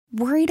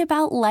Worried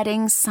about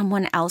letting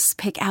someone else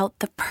pick out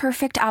the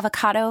perfect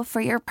avocado for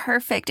your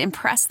perfect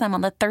impress them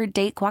on the third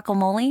date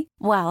guacamole?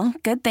 Well,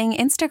 good thing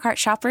Instacart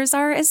shoppers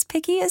are as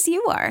picky as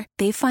you are.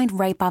 They find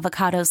ripe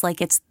avocados like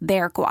it's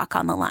their guac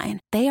on the line.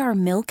 They are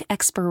milk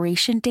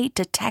expiration date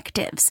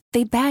detectives.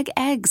 They bag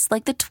eggs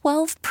like the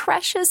 12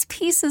 precious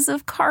pieces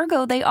of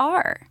cargo they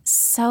are.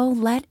 So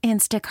let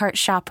Instacart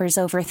shoppers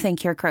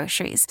overthink your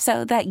groceries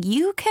so that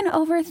you can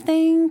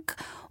overthink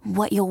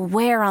what you'll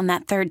wear on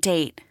that third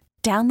date.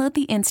 Download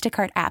the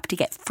Instacart app to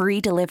get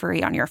free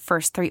delivery on your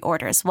first 3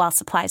 orders while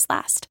supplies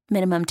last.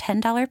 Minimum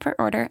 $10 per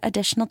order.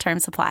 Additional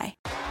terms apply.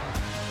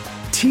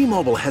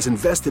 T-Mobile has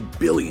invested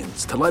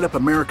billions to light up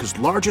America's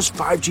largest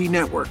 5G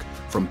network,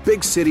 from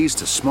big cities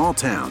to small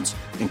towns,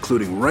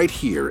 including right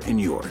here in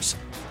yours.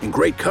 And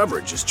great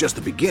coverage is just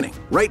the beginning.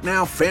 Right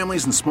now,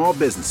 families and small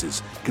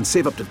businesses can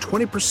save up to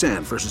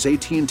 20% versus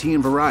AT&T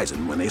and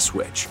Verizon when they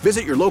switch.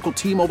 Visit your local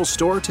T-Mobile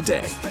store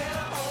today.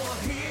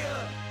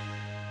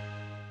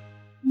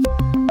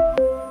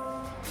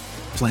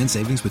 Plan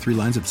savings with 3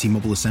 lines of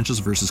T-Mobile Essentials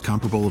versus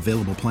comparable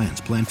available plans.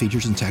 Plan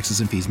features and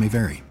taxes and fees may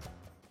vary.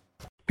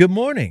 Good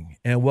morning,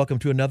 and welcome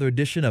to another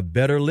edition of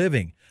Better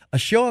Living, a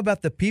show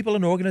about the people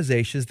and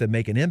organizations that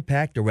make an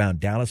impact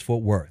around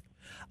Dallas-Fort Worth.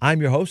 I'm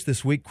your host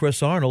this week,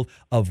 Chris Arnold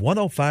of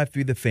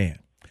 105.3 The Fan.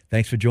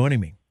 Thanks for joining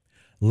me.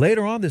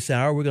 Later on this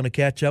hour, we're going to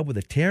catch up with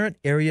the Tarrant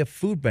Area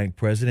Food Bank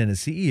President and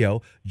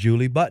CEO,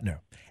 Julie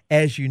Butner.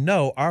 As you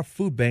know, our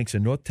food banks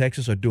in North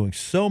Texas are doing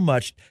so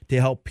much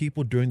to help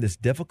people during this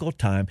difficult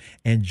time,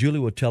 and Julie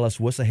will tell us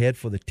what's ahead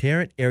for the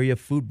Tarrant Area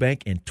Food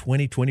Bank in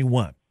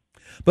 2021.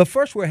 But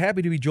first, we're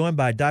happy to be joined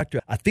by Dr.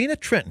 Athena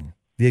Trentin,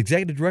 the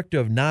Executive Director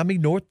of NAMI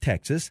North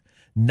Texas.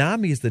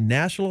 NAMI is the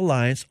National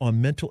Alliance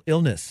on Mental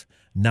Illness.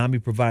 NAMI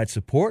provides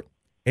support,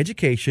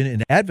 education,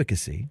 and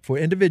advocacy for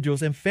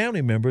individuals and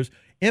family members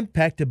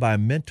impacted by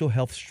mental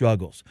health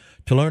struggles.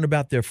 To learn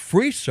about their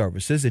free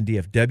services in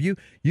DFW,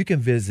 you can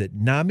visit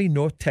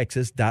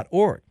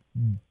NAMINorthTexas.org.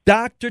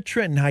 Dr.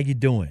 Trentin, how you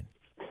doing?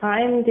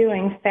 I'm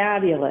doing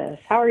fabulous.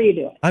 How are you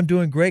doing? I'm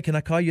doing great. Can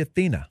I call you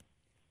Athena?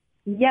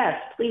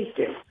 Yes, please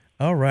do.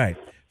 All right.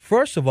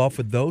 First of all,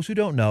 for those who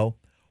don't know,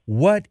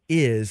 what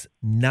is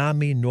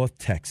NAMI North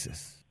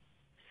Texas?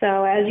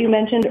 So as you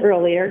mentioned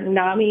earlier,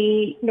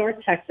 NAMI North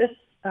Texas,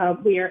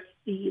 we are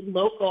the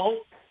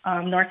local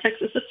North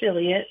Texas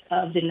affiliate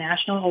of the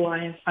National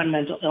Alliance on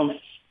Mental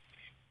Illness.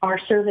 Our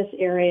service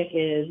area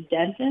is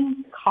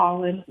Denton,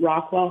 Collin,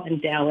 Rockwell,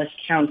 and Dallas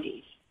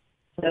counties.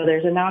 So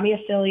there's a NAMI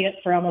affiliate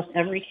for almost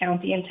every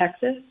county in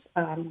Texas.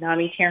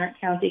 NAMI Tarrant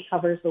County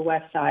covers the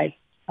west side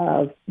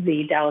of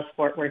the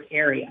Dallas-Fort Worth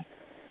area.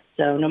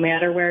 So no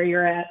matter where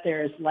you're at,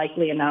 there's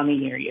likely a NAMI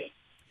near you.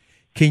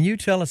 Can you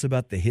tell us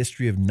about the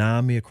history of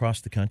NAMI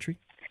across the country?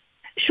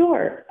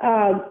 Sure.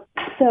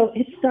 So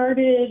it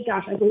started,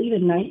 I believe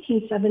in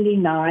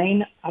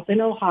 1979 up in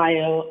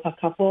Ohio. A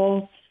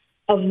couple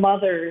of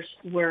mothers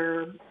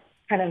were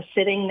kind of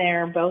sitting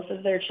there. Both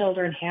of their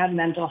children had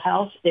mental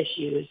health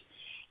issues,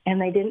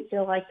 and they didn't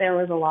feel like there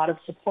was a lot of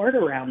support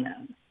around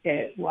them.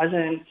 It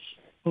wasn't,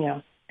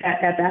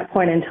 at that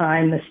point in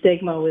time, the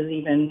stigma was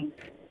even,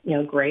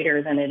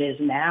 greater than it is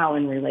now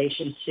in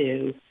relation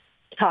to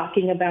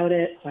talking about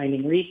it,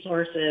 finding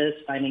resources,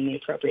 finding the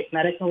appropriate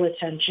medical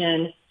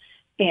attention,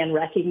 and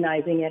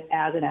recognizing it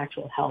as an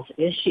actual health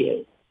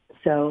issue.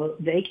 So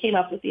they came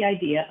up with the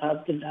idea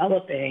of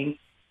developing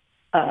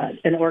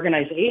an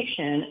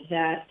organization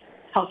that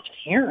helped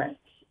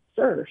parents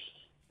first,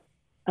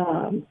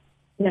 and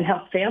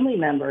help family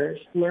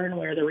members learn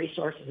where the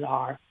resources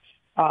are,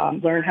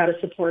 learn how to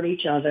support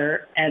each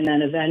other, and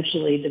then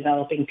eventually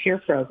developing peer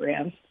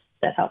programs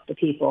that help the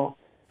people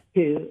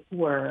who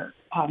were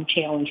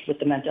challenged with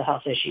the mental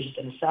health issues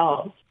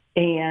themselves.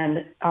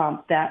 And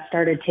that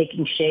started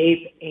taking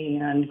shape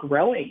and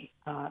growing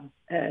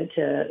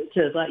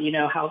to let you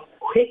know how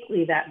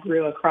quickly that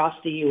grew across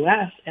the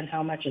U.S. and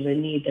how much of a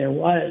need there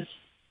was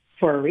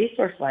for a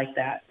resource like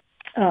that.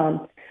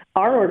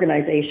 Our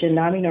organization,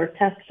 NAMI North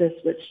Texas,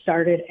 which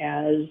started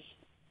as,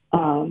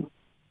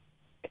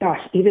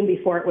 even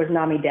before it was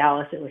NAMI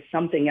Dallas, it was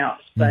something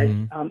else. But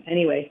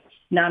anyway,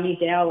 NAMI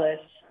Dallas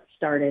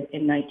started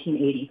in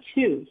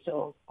 1982.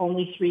 So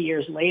only 3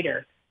 years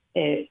later,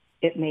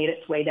 it made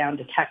its way down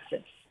to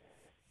Texas.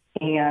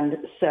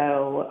 And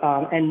so,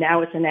 and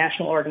now it's a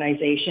national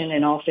organization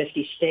in all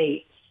 50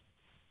 states.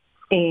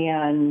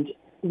 And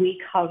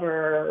we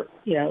cover,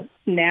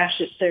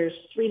 there's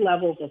 3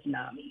 levels of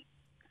NAMI,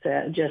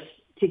 just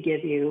to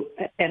give you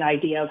an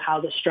idea of how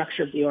the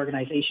structure of the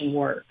organization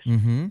works.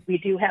 Mm-hmm. We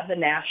do have the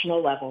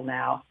national level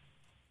now,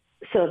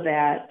 so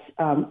that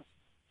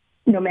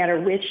no matter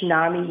which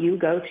NAMI you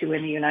go to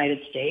in the United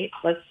States,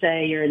 let's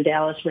say you're in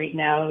Dallas right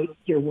now,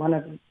 you're one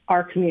of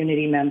our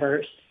community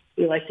members.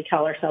 We like to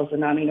call ourselves the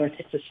NAMI North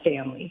Texas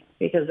family,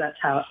 because that's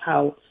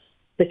how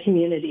the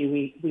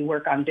community we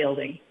work on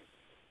building,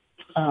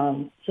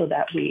 so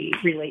that we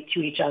relate to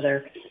each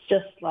other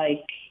just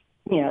like,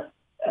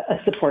 a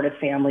supportive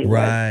family would.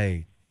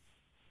 Right.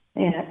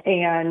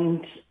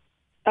 And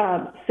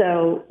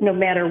So no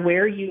matter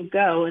where you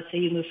go, let's say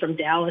you move from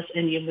Dallas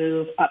and you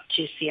move up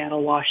to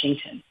Seattle,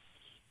 Washington,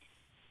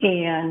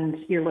 and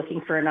you're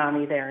looking for a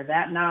NAMI there,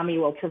 that NAMI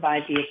will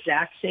provide the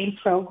exact same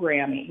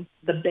programming,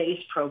 the base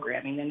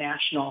programming, the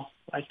national,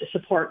 like the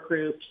support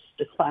groups,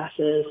 the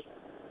classes,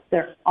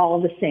 they're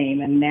all the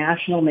same. And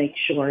national makes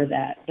sure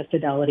that the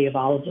fidelity of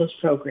all of those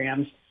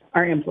programs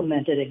are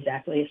implemented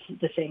exactly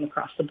the same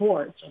across the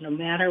board. So no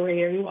matter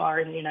where you are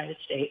in the United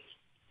States,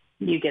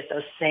 you get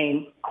those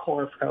same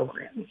core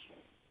programs.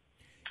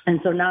 And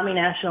so NAMI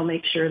National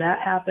makes sure that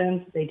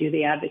happens. They do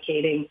the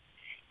advocating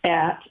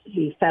at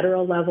the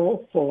federal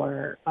level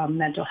for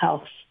mental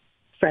health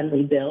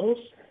friendly bills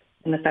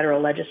in the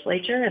federal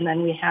legislature. And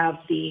then we have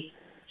the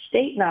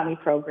state NAMI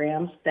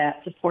programs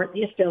that support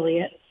the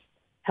affiliates,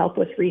 help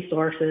with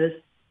resources,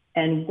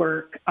 and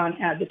work on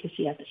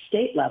advocacy at the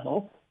state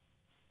level.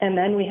 And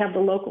then we have the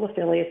local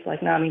affiliates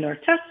like NAMI North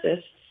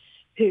Texas,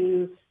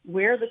 who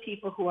we're the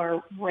people who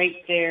are right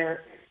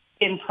there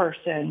in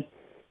person,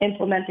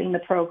 implementing the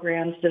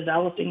programs,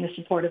 developing the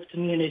supportive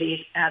communities,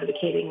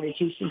 advocating,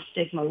 reducing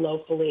stigma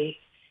locally,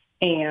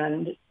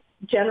 and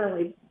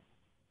generally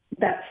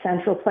that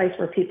central place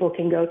where people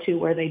can go to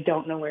where they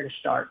don't know where to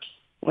start.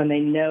 When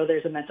they know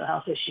there's a mental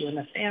health issue in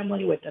the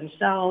family with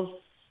themselves,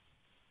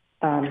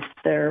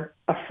 they're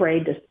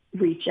afraid to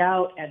reach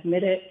out,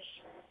 admit it,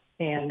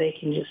 and they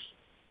can just,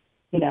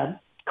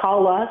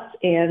 call us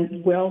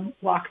and we'll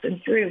walk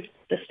them through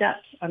the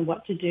steps on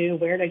what to do,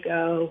 where to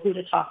go, who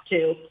to talk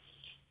to.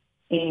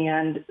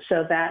 And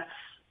so that's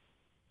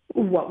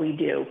what we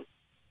do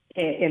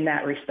in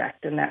that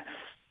respect. And that's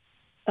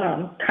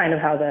kind of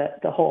how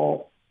the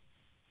whole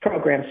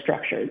program's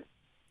structured.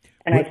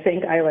 And I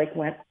think I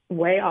went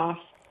way off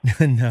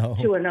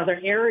to another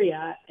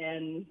area,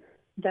 and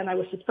then I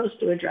was supposed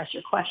to address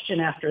your question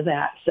after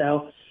that.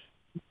 So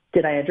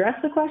did I address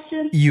the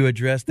question? You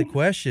addressed the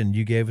question.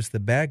 You gave us the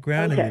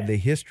background Okay. and the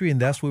history, and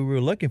that's what we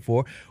were looking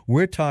for.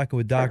 We're talking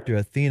with Dr.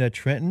 Athena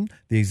Trentin,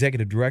 the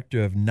executive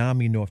director of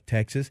NAMI North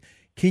Texas.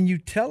 Can you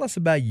tell us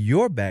about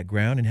your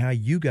background and how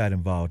you got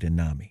involved in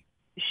NAMI?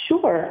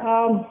 Sure.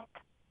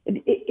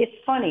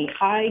 It's funny.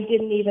 I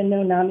didn't even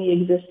know NAMI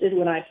existed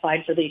when I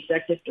applied for the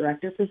executive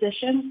director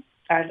position.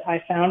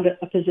 I found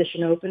a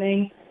position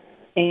opening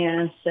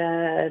and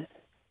said,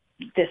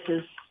 this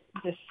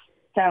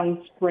sounds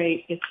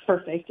great. It's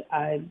perfect.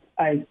 I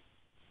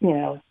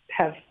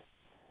have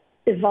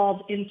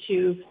evolved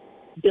into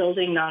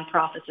building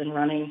nonprofits and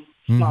running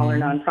smaller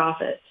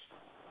nonprofits.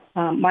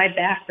 My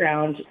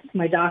background,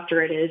 my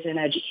doctorate is in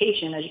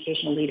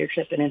educational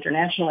leadership and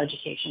international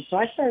education. So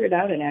I started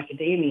out in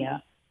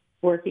academia,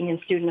 working in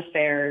student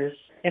affairs,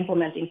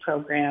 implementing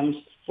programs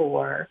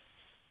for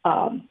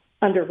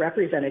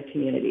underrepresented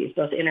communities,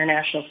 both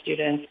international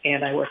students,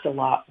 and I worked a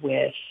lot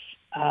with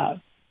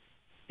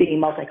the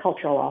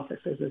multicultural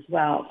offices as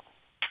well.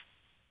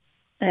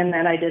 And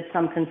then I did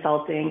some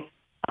consulting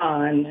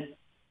on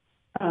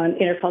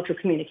intercultural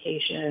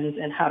communications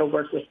and how to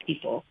work with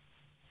people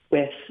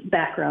with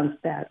backgrounds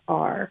that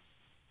are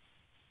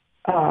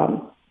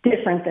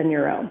different than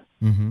your own,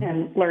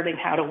 and learning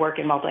how to work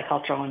in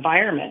multicultural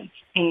environments.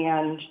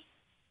 And,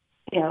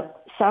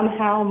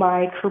 somehow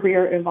my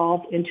career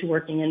evolved into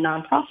working in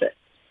nonprofits.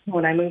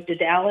 When I moved to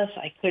Dallas,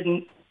 I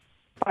couldn't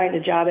find a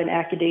job in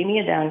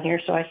academia down here,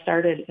 so I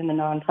started in the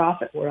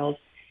nonprofit world,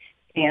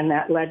 and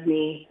that led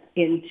me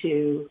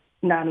into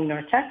NAMI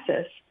North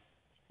Texas.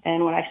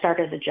 And when I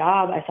started the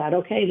job, I thought,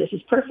 okay, this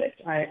is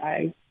perfect.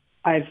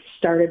 I've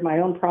started my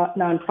own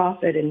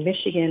nonprofit in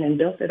Michigan and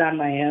built it on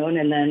my own,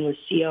 and then was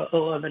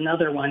COO of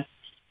another one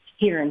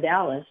here in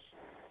Dallas.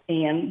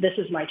 And this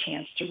is my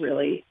chance to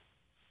really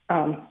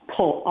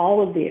pull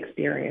all of the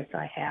experience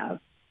I have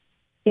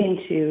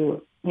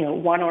into,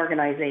 one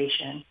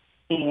organization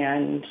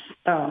and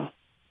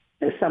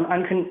some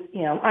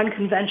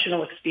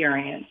unconventional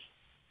experience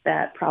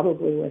that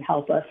probably would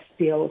help us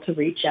be able to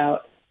reach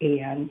out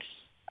and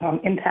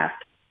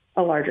impact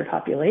a larger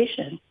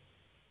population.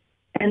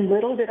 And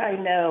little did I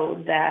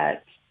know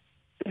that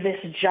this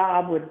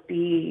job would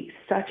be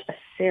such a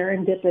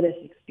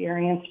serendipitous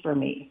experience for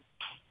me.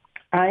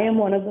 I am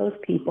one of those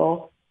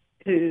people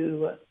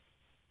who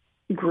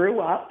grew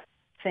up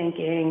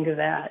thinking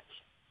that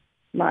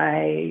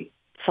my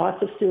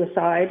thoughts of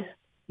suicide,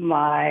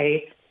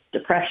 my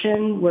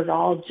depression was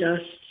all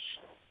just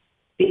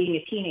being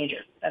a teenager,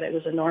 that it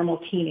was a normal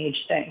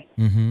teenage thing.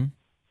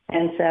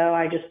 And so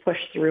I just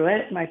pushed through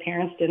it. My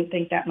parents didn't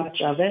think that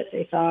much of it.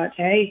 They thought,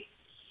 hey,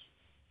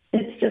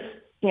 it's just,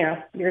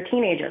 you're a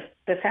teenager.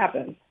 This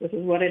happens. This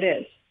is what it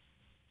is.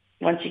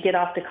 Once you get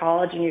off to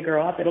college and you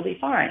grow up, it'll be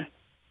fine.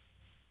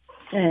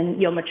 And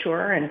you'll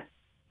mature and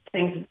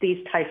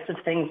these types of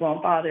things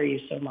won't bother you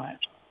so much.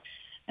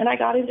 And I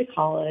got into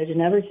college and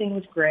everything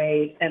was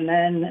great. And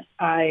then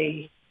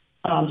I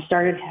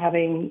started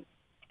having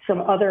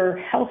some other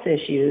health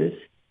issues,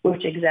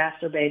 which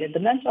exacerbated the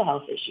mental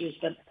health issues.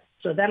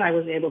 So then I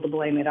was able to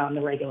blame it on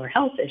the regular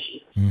health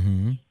issues.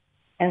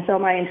 And so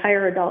my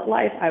entire adult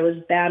life, I was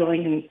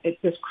battling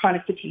this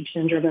chronic fatigue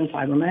syndrome and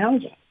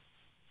fibromyalgia.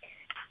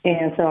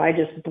 And so I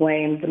just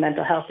blamed the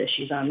mental health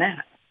issues on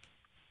that.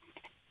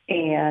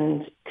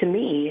 And to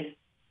me,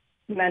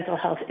 mental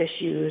health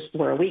issues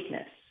were a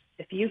weakness.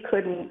 If you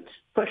couldn't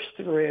push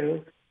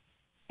through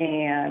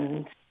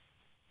and,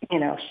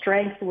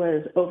 strength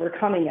was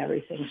overcoming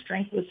everything.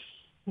 Strength was,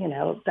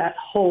 that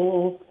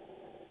whole,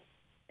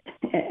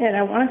 and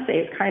I want to say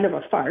it's kind of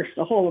a farce,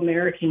 the whole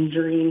American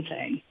dream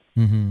thing.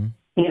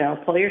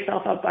 Mm-hmm. Pull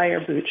yourself up by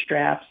your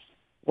bootstraps,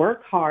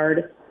 work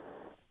hard,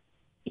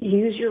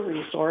 use your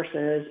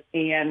resources,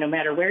 and no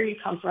matter where you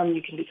come from,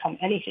 you can become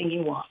anything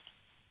you want.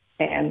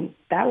 And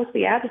that was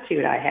the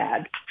attitude I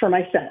had for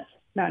myself,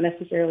 not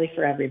necessarily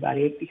for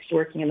everybody. Because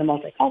working in the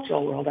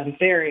multicultural world, I'm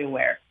very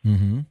aware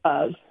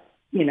of,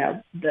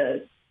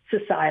 the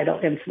societal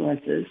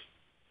influences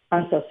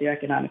on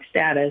socioeconomic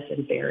status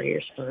and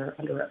barriers for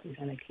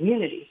underrepresented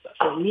communities. But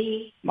for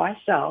me,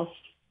 myself,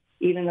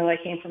 even though I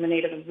came from a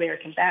Native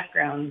American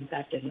background,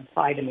 that didn't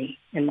apply to me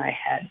in my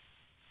head.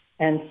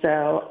 And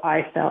so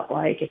I felt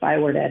like if I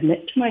were to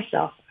admit to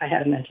myself I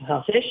had a mental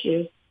health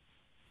issue,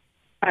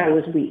 I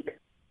was weak.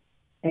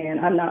 And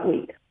I'm not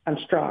weak. I'm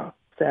strong.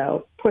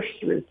 So push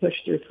through.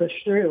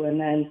 And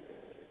then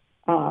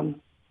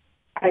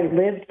I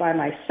lived by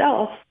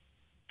myself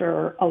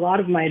for a lot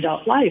of my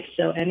adult life.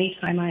 So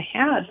anytime I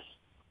had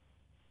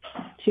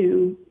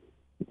to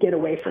get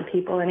away from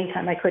people,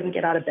 anytime I couldn't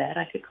get out of bed,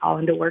 I could call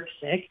into work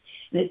sick,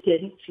 and it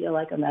didn't feel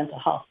like a mental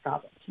health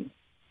problem to me.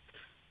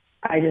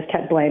 I just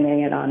kept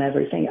blaming it on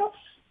everything else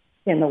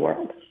in the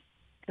world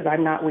because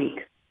I'm not weak.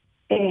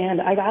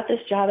 And I got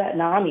this job at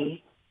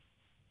NAMI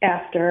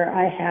after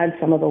I had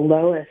some of the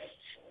lowest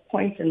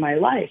points in my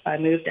life. I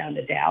moved down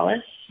to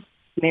Dallas,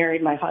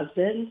 married my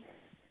husband,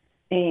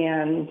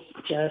 and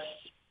just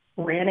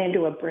ran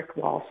into a brick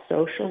wall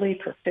socially,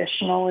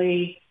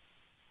 professionally,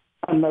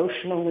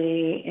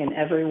 emotionally, in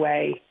every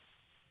way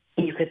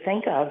you could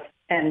think of,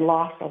 and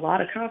lost a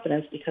lot of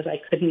confidence because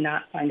I could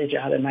not find a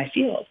job in my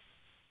field.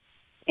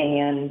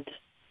 And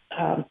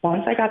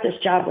once I got this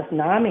job with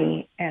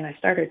NAMI and I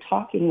started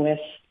talking with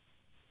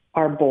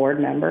our board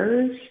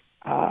members,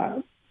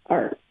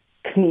 our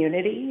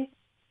community,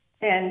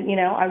 and,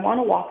 I want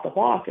to walk the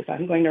walk. If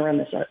I'm going to run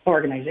this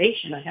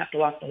organization, I have to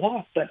walk the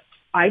walk. But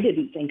I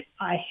didn't think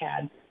I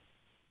had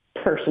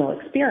personal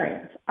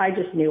experience. I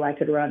just knew I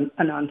could run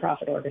a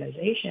nonprofit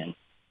organization.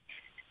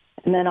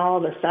 And then all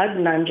of a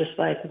sudden, I'm just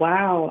like,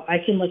 wow, I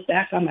can look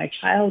back on my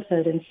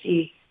childhood and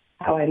see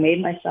how I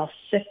made myself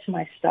sick to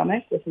my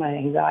stomach with my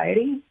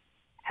anxiety,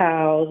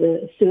 how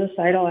the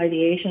suicidal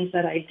ideations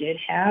that I did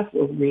have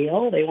were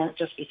real. They weren't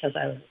just because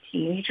I was a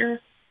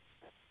teenager.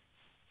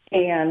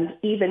 And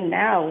even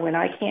now, when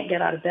I can't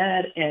get out of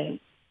bed and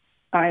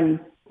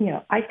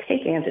I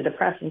take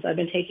antidepressants. I've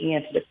been taking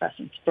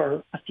antidepressants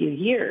for a few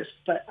years,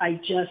 but I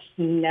just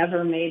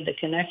never made the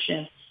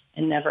connection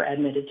and never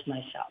admitted to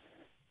myself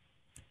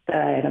that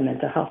I had a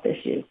mental health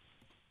issue.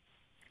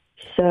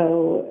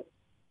 So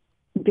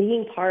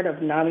being part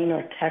of NAMI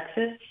North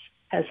Texas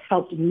has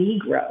helped me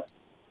grow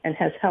and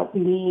has helped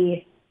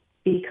me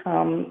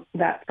become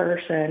that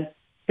person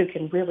who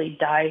can really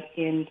dive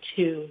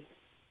into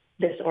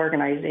this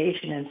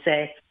organization and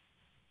say,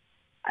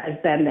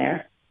 I've been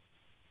there.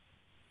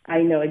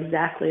 I know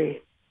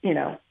exactly,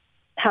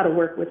 how to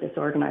work with this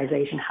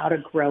organization, how to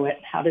grow it,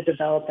 how to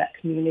develop that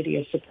community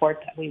of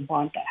support that we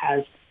want that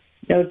has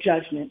no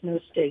judgment, no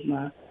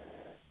stigma.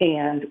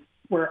 And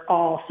we're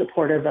all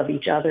supportive of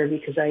each other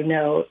because I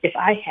know if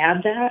I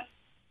had that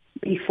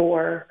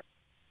before,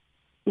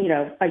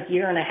 a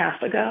year and a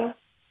half ago,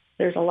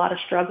 there's a lot of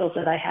struggles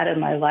that I had in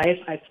my life.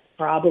 They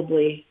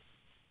probably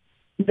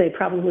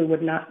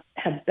would not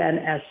have been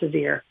as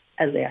severe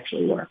as they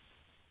actually were.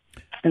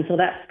 And so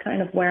that's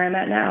kind of where I'm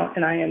at now.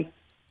 And I am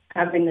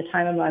having the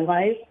time of my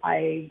life.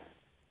 I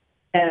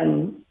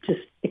am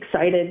just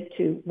excited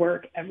to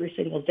work every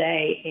single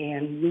day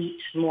and meet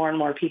more and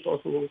more people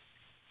who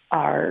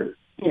are,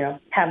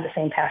 have the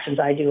same passions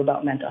I do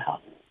about mental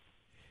health.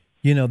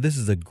 This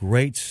is a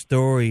great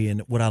story.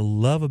 And what I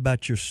love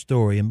about your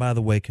story, and by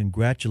the way,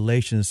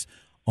 congratulations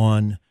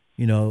on,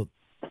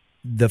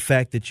 the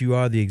fact that you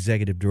are the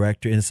executive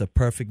director and it's a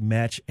perfect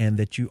match and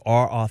that you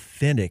are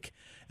authentic.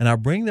 And I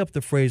bring up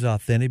the phrase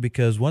authentic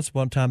because once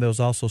upon a time there was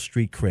also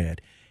street cred.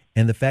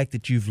 And the fact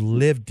that you've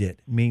lived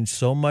it means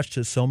so much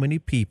to so many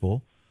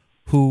people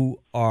who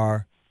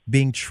are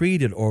being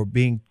treated or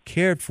being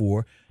cared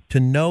for, to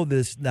know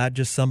this, not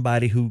just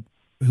somebody who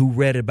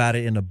read about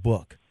it in a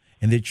book,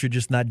 and that you're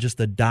just not just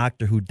a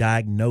doctor who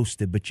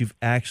diagnosed it, but you've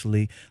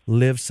actually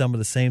lived some of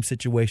the same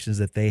situations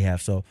that they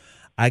have. So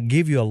I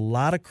give you a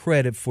lot of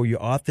credit for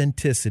your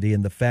authenticity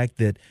and the fact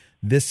that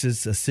this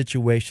is a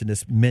situation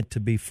that's meant to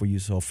be for you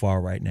so far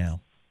right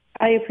now.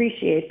 I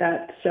appreciate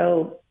that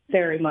so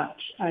very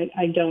much.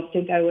 I don't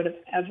think I would have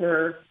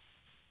ever,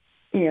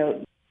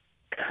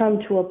 come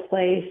to a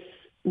place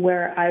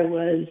where I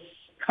was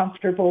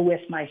comfortable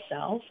with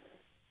myself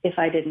if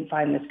I didn't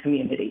find this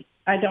community.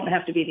 I don't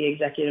have to be the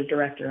executive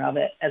director of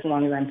it as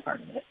long as I'm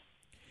part of it.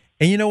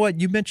 And you know what?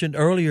 You mentioned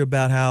earlier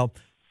about how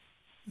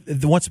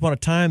once upon a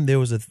time there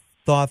was a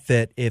thought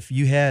that if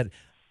you had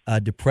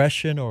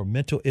depression or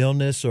mental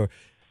illness or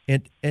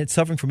and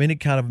suffering from any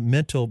kind of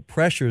mental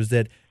pressures,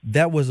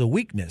 that was a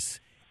weakness.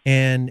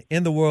 And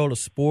in the world of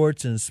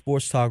sports and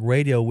sports talk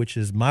radio, which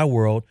is my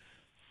world,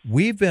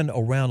 we've been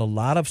around a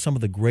lot of some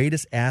of the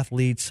greatest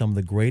athletes, some of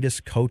the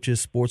greatest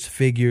coaches, sports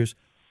figures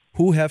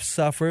who have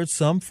suffered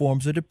some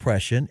forms of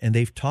depression, and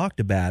they've talked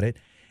about it.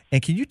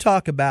 And can you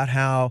talk about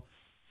how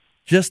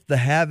just the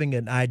having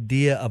an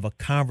idea of a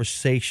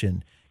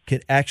conversation can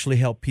actually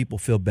help people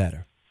feel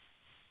better?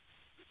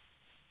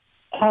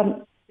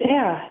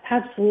 Yeah,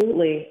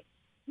 absolutely.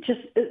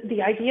 Just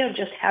the idea of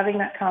just having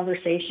that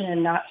conversation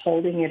and not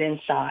holding it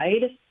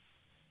inside,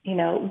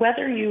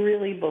 whether you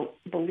really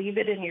believe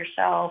it in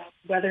yourself,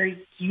 whether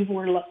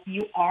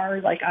you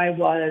are like I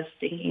was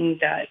thinking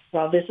that,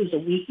 well, this is a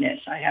weakness,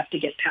 I have to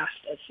get past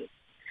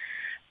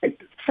this.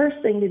 First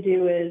thing to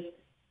do is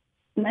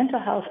mental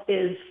health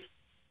is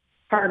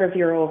part of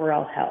your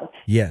overall health.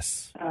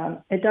 Yes.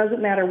 It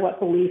doesn't matter what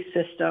belief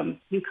system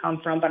you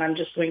come from, but I'm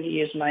just going to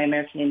use my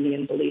American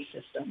Indian belief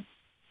system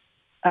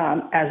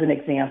as an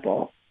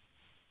example.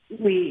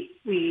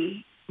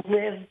 We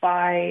live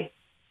by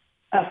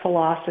a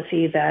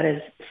philosophy that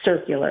is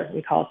circular.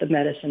 We call it the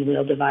medicine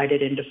wheel,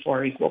 divided into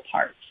 4 equal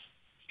parts.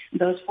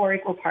 Those 4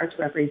 equal parts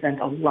represent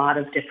a lot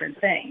of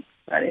different things,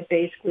 but it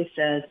basically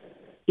says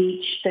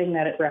each thing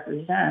that it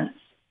represents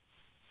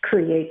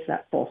creates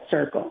that full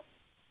circle.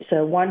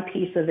 So one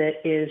piece of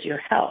it is your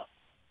health,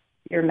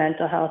 your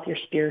mental health, your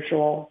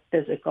spiritual,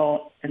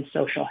 physical, and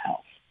social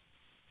health.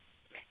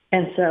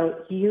 And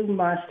so you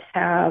must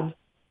have,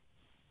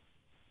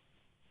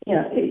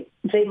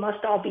 they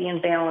must all be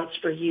in balance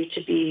for you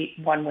to be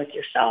one with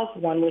yourself,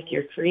 one with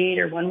your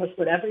creator, one with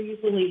whatever you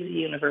believe the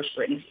universe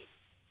brings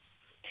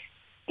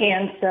you.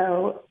 And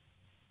so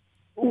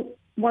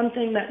one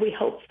thing that we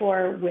hope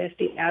for with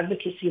the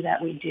advocacy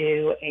that we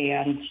do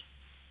and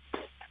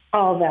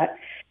all that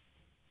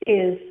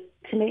is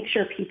to make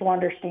sure people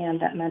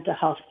understand that mental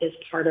health is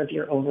part of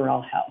your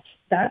overall health.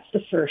 That's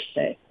the first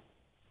thing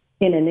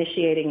in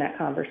initiating that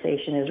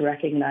conversation, is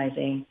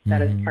recognizing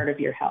that it's part of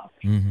your health.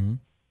 Mm-hmm.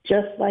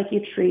 Just like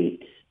you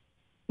treat,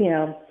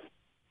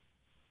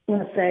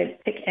 let's say,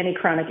 pick any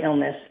chronic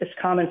illness. It's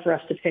common for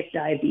us to pick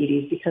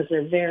diabetes because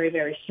they're very,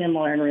 very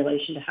similar in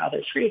relation to how they're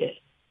treated.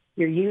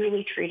 You're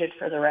usually treated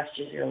for the rest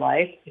of your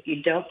life. If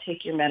you don't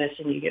take your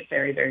medicine, you get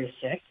very, very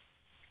sick.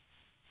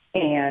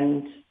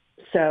 And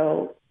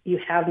so you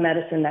have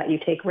medicine that you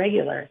take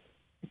regular.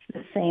 It's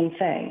the same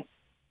thing.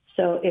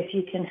 So if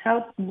you can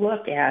help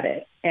look at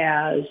it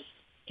as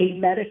a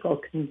medical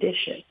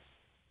condition,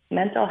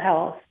 mental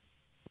health,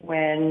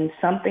 when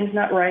something's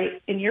not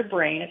right in your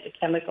brain, it's a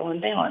chemical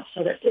imbalance.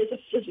 So there is a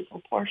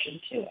physical portion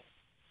to it.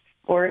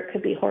 Or it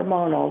could be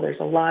hormonal. There's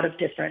a lot of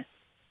different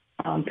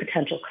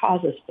potential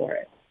causes for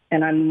it.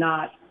 And I'm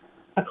not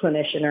a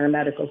clinician or a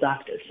medical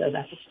doctor, so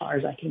that's as far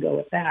as I can go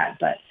with that.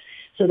 But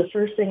so the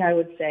first thing I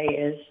would say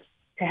is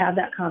to have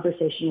that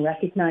conversation,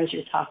 recognize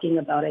you're talking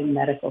about a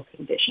medical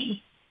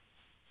condition.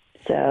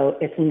 So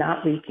it's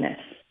not weakness.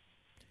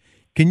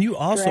 Can you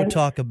also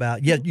talk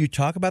about, you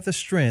talk about the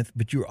strength,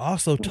 but you're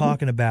also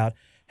talking about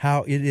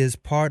how it is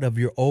part of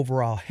your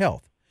overall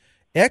health.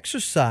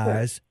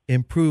 Exercise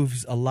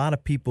improves a lot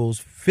of people's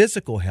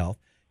physical health.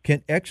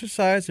 Can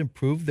exercise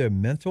improve their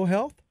mental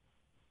health?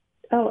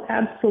 Oh,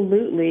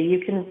 absolutely.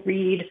 You can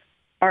read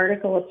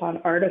article upon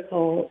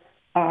article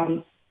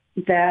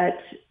that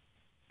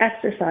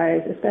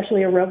exercise,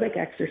 especially aerobic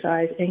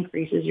exercise,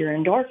 increases your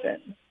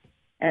endorphins.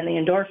 And the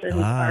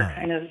endorphins are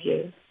kind of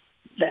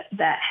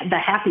the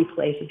happy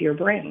place of your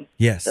brain,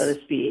 so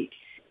to speak.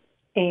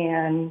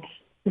 And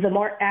the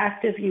more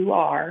active you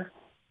are,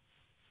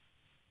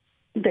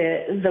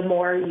 the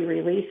more you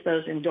release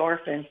those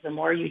endorphins, the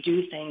more you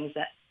do things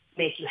that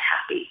make you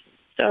happy.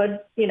 So,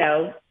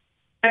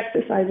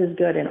 exercise is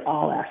good in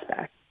all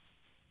aspects.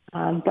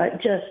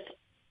 But just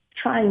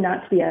trying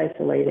not to be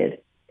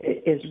isolated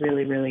is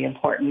really, really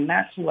important.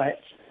 That's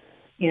what,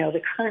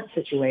 the current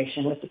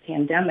situation with the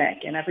pandemic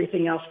and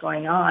everything else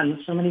going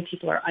on, so many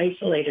people are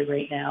isolated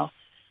right now.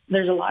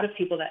 There's a lot of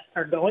people that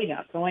are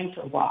going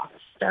for walks,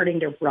 starting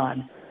to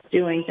run,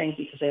 doing things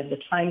because they have the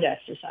time to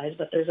exercise.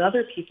 But there's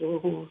other people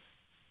who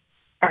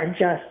are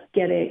just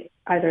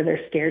either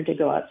they're scared to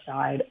go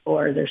outside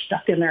or they're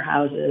stuck in their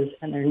houses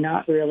and they're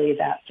not really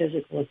that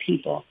physical of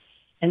people.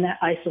 And that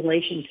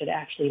isolation could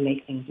actually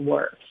make things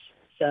worse.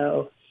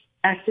 So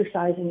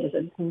exercising is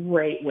a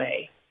great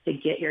way to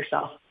get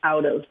yourself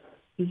out of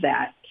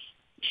that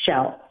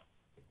shell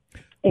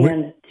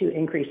and to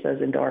increase those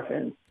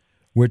endorphins.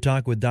 We're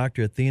talking with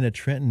Dr. Athena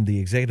Trentin, the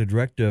executive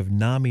director of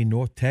NAMI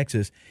North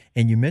Texas,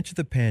 and you mentioned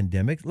the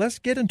pandemic. Let's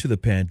get into the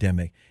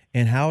pandemic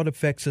and how it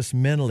affects us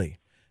mentally.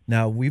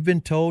 Now, we've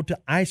been told to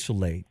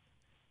isolate,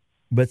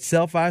 but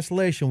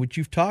self-isolation, which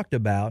you've talked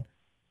about,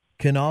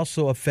 can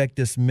also affect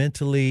us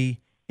mentally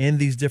in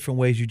these different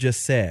ways you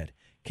just said.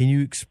 Can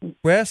you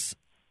express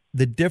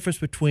the difference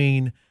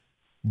between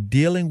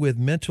dealing with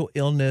mental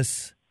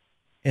illness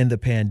in the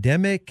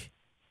pandemic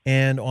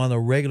and on a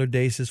regular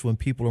basis when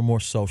people are more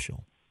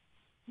social?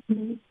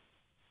 Mm-hmm.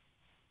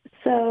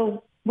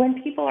 So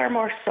when people are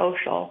more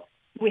social,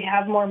 we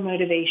have more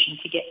motivation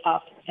to get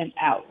up and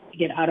out, to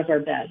get out of our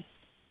beds.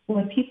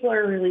 When people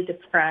are really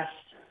depressed,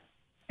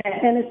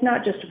 and it's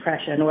not just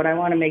depression, what I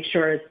want to make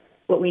sure is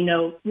what we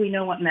know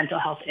what mental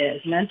health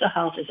is. Mental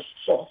health is a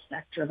full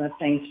spectrum of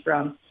things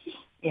from,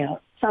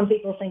 some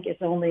people think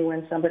it's only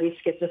when somebody's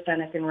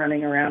schizophrenic and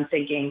running around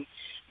thinking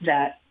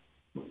that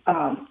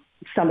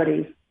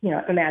somebody's,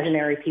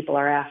 imaginary people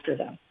are after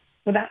them.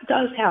 Well, that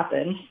does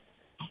happen.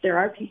 There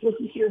are people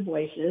who hear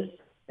voices.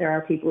 There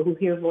are people who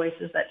hear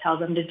voices that tell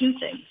them to do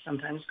things,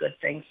 sometimes good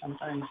things,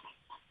 sometimes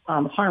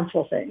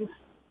harmful things.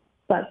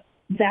 But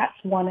that's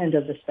one end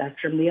of the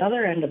spectrum. The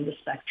other end of the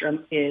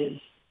spectrum is,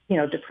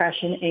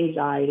 depression,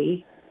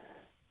 anxiety,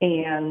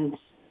 and,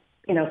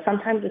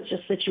 sometimes it's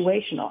just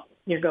situational.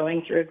 You're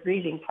going through a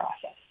grieving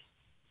process.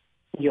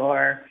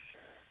 You're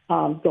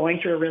going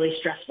through a really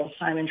stressful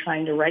time and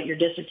trying to write your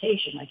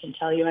dissertation. I can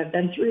tell you I've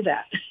been through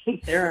that.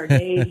 There are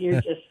days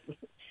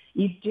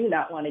you do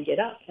not want to get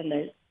up,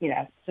 and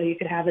so you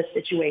could have a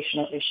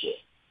situational issue.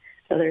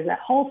 So there's that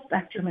whole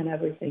spectrum and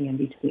everything in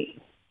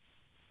between.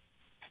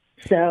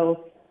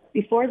 So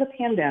before the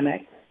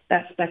pandemic,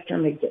 that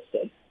spectrum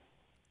existed.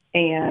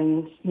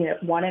 And,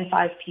 1 in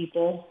 5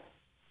 people,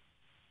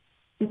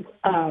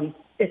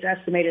 it's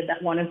estimated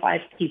that 1 in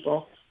 5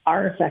 people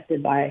are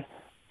affected by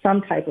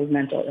some type of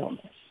mental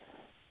illness.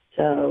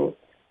 So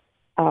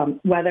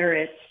whether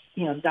it's,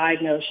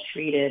 diagnosed,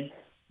 treated,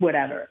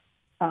 whatever.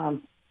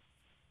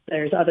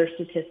 There's other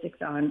statistics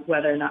on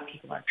whether or not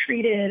people are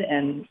treated,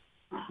 and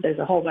there's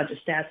a whole bunch of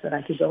stats that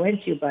I could go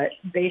into, but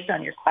based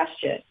on your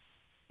question,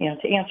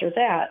 to answer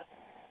that,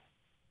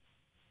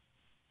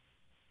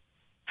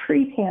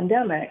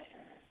 pre-pandemic,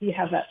 you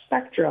have that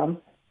spectrum.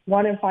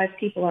 1 in 5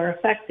 people are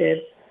affected,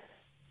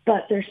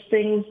 but there's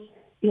things,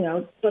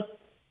 but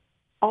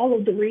all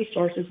of the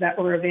resources that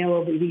were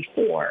available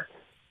before,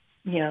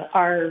 you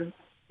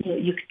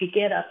could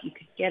get up, you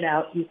could get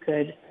out, you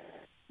could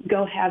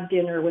go have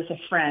dinner with a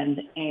friend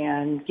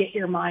and get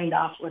your mind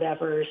off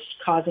whatever's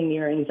causing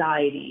your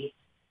anxiety.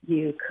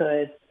 You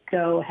could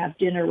go have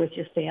dinner with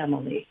your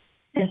family.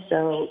 And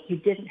so you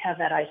didn't have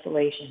that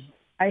isolation.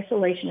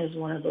 Isolation is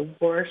one of the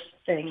worst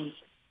things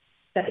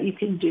that you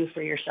can do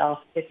for yourself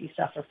if you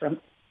suffer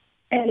from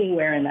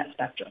anywhere in that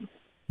spectrum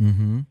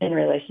in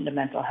relation to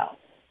mental health.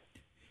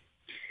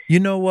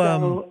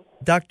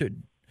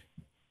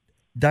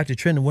 Dr.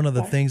 Trentin, one of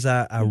the things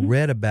I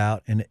read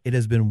about, and it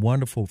has been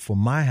wonderful for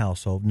my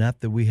household,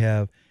 not that we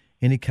have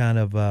any kind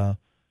of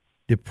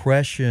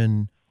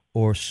depression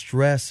or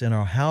stress in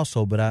our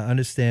household, but I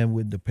understand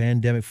when the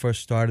pandemic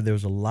first started, there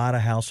was a lot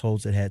of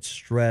households that had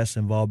stress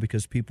involved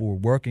because people were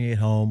working at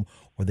home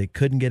or they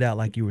couldn't get out,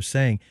 like you were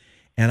saying.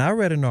 And I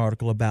read an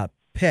article about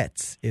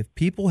pets. If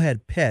people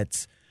had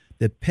pets,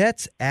 the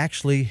pets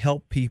actually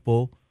help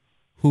people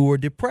who were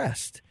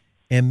depressed.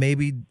 And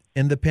maybe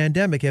in the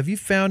pandemic, have you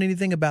found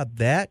anything about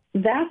that?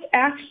 That's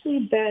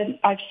actually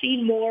I've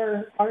seen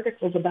more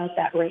articles about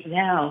that right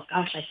now.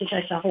 Gosh, I think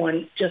I saw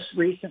one just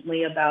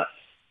recently about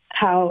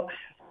how,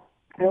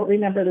 I don't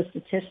remember the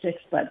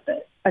statistics, but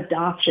the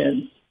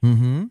adoptions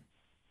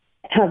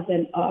have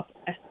been up.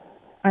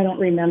 I don't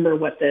remember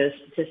what the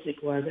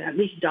statistic was, at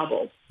least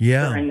doubled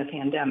during the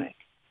pandemic,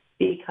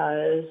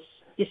 because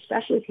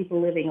especially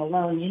people living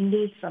alone, you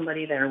need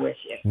somebody there with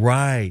you.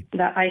 Right.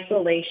 That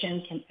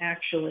isolation can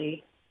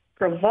actually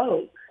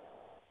provoke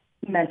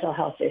mental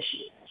health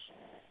issues.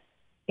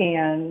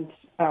 And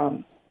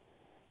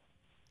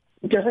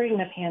during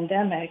the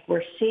pandemic,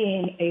 we're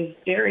seeing a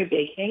very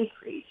big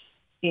increase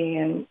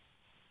in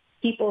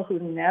people who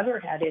never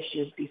had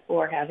issues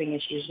before having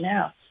issues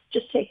now.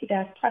 Just take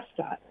Dak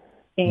Prescott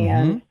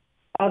and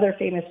other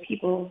famous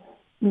people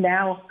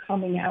now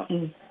coming out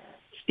and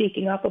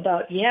speaking up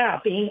about,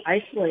 being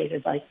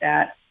isolated like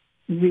that,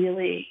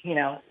 really,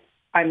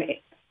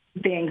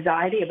 the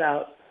anxiety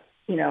about,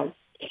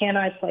 can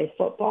I play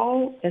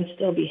football and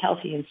still be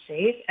healthy and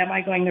safe? Am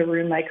I going to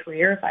ruin my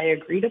career if I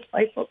agree to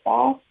play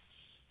football?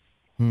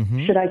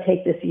 Should I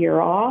take this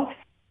year off?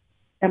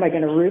 Am I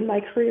going to ruin my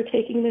career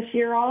taking this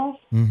year off?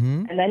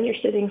 And then you're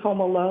sitting home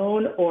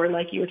alone, or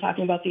like you were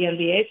talking about the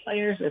NBA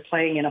players, they're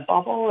playing in a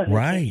bubble and they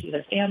can't see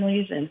their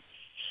families. And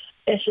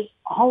it's just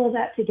all of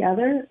that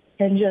together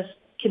and just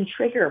can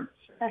trigger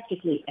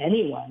practically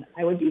anyone.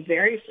 I would be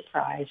very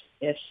surprised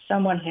if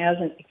someone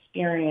hasn't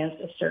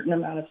experienced a certain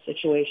amount of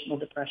situational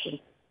depression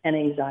and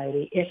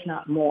anxiety, if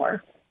not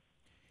more.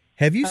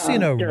 Have you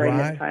seen a during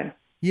rise? This time?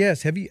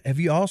 Yes. Have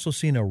you also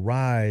seen a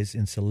rise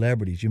in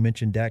celebrities? You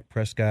mentioned Dak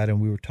Prescott,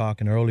 and we were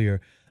talking earlier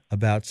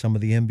about some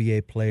of the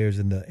NBA players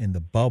in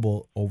the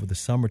bubble over the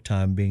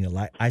summertime being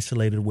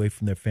isolated away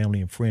from their family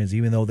and friends.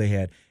 Even though they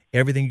had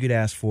everything you could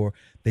ask for,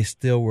 they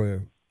still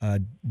were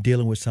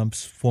dealing with some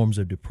forms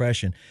of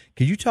depression.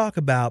 Could you talk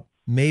about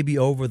maybe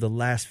over the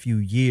last few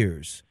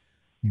years,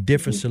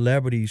 different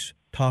celebrities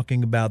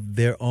talking about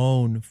their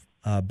own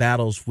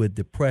battles with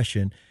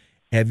depression?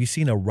 Have you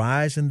seen a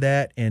rise in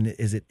that? And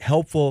is it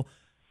helpful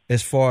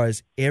as far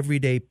as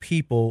everyday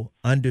people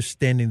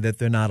understanding that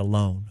they're not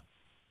alone?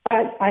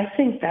 I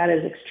think that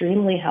is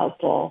extremely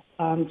helpful.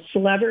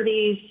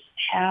 Celebrities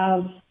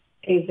have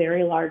a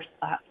very large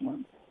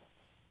platform.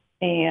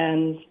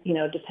 And,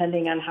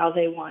 depending on how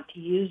they want to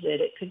use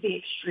it, it could be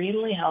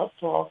extremely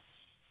helpful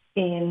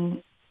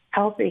in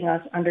helping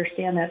us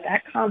understand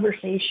that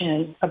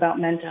conversation about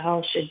mental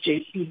health should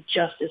be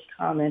just as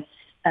common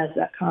as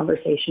that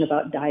conversation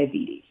about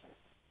diabetes.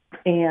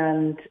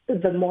 And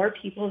the more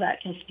people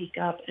that can speak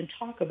up and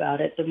talk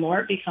about it, the more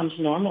it becomes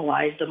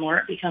normalized, the more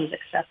it becomes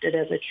accepted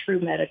as a true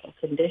medical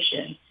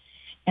condition.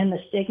 And the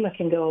stigma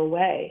can go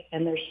away.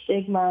 And there's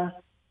stigma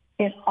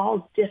in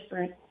all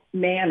different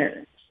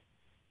manners.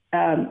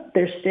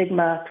 There's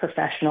stigma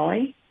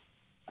professionally.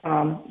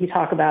 You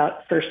talk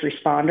about first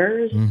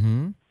responders.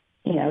 Mm-hmm.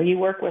 You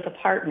work with a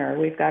partner.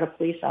 We've got a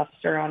police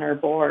officer on our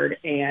board,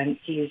 and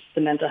he's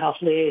the mental health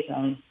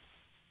liaison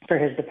for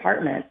his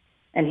department.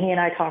 And he and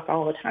I talk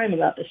all the time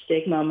about the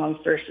stigma among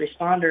first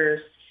responders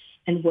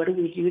and what do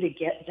we do to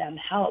get them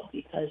help,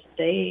 because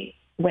they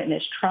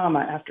witness trauma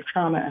after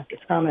trauma after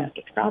trauma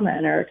after trauma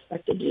and are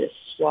expected to just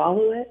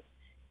swallow it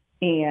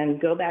and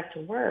go back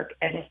to work.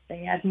 And if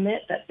they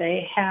admit that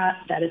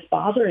that is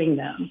bothering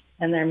them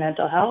and their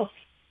mental health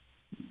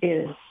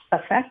is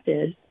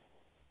affected,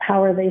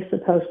 how are they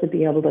supposed to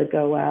be able to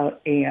go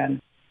out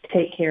and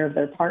take care of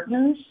their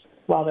partners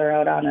while they're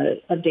out on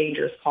a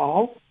dangerous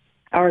call?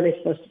 How are they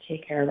supposed to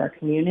take care of our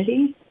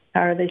community?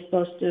 How are they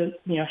supposed to,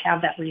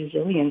 have that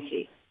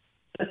resiliency?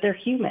 But they're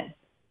human.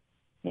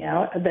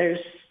 There's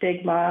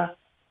stigma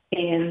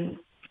in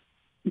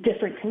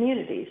different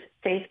communities,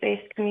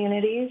 faith-based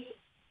communities.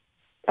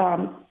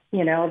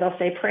 They'll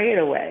say pray it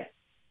away.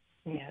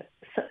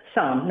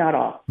 Some, not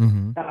all.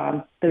 Mm-hmm.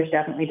 There's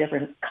definitely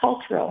different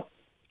cultural.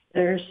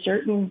 There's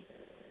certain,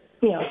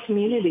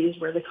 communities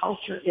where the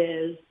culture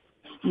is,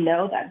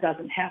 no, that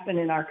doesn't happen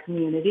in our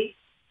community.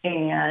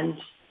 And,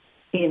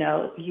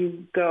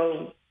 you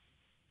go,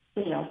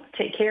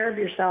 take care of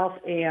yourself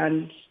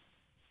and,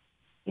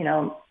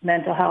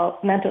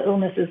 mental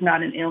illness is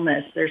not an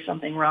illness. There's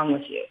something wrong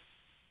with you.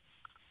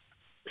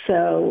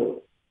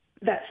 So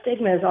that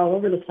stigma is all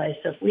over the place.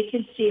 So if we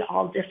can see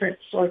all different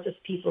sorts of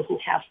people who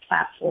have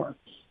platforms,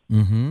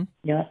 mm-hmm.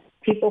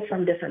 People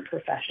from different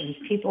professions,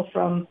 people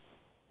from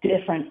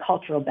different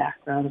cultural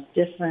backgrounds,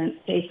 different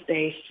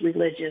faith-based,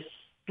 religious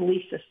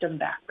belief system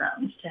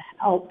backgrounds, to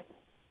help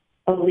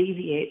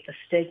alleviate the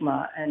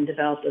stigma and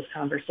develop those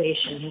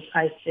conversations,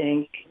 I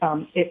think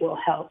it will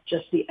help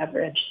just the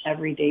average,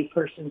 everyday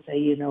person say,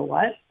 you know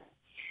what,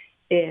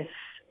 if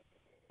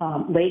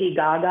Lady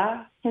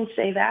Gaga can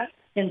say that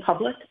in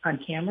public on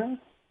camera,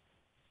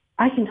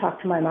 I can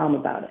talk to my mom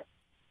about it.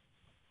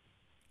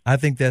 I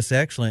think that's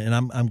excellent,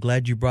 and I'm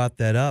glad you brought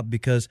that up,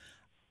 because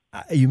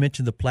you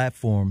mentioned the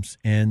platforms,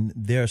 and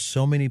there are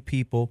so many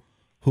people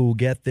who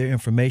get their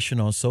information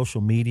on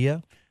social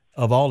media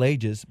of all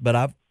ages, but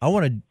I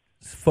want to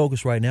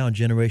focus right now on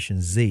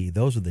Generation Z.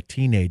 Those are the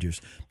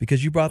teenagers,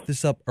 because you brought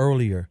this up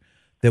earlier,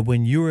 that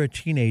when you were a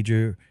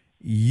teenager,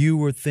 you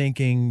were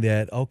thinking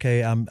that,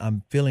 okay,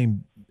 I'm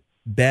feeling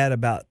bad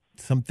about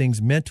some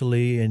things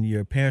mentally, and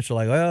your parents are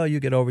like, well, you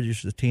get over it, you're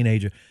just a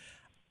teenager.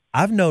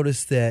 I've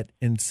noticed that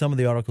in some of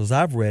the articles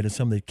I've read and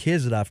some of the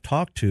kids that I've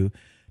talked to,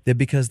 that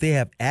because they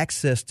have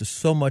access to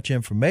so much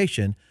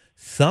information,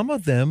 some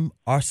of them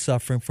are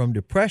suffering from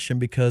depression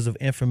because of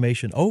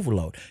information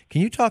overload. Can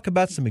you talk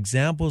about some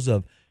examples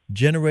of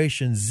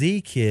Generation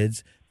Z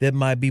kids that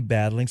might be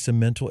battling some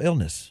mental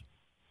illness?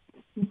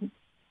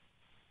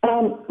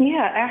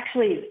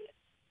 Actually,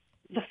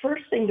 the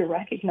first thing to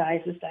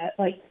recognize is that,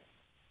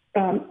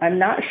 I'm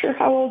not sure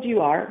how old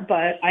you are,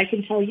 but I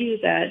can tell you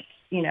that,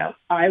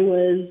 I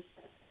was,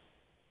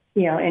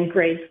 in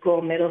grade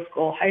school, middle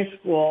school, high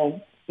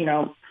school,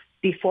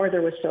 before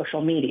there was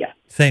social media.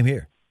 Same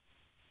here.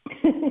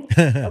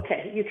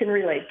 Okay, you can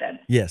relate then.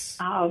 Yes.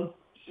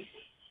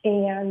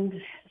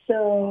 And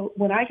so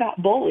when I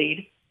got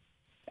bullied,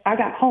 I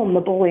got home,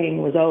 the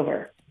bullying was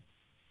over.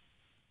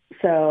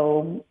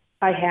 So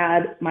I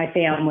had my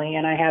family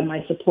and I had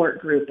my support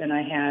group and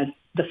I had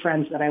the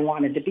friends that I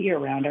wanted to be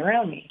around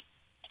me.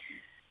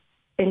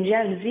 In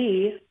Gen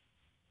Z,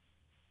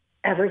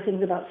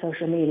 everything's about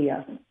social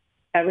media.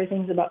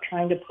 Everything's about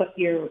trying to put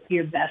your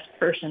best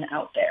person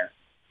out there.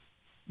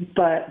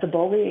 But the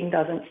bullying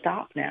doesn't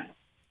stop now.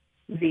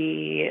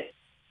 The,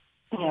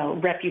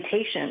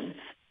 reputations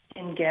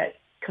can get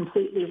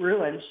completely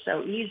ruined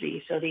so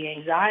easy. So the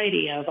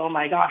anxiety of, oh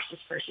my gosh, this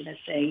person is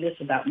saying this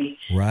about me.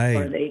 Right.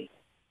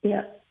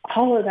 Or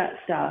all of that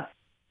stuff.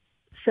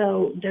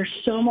 So there's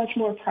so much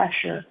more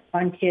pressure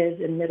on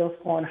kids in middle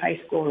school and high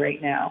school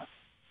right now,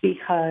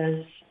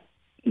 because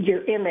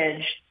your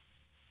image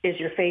is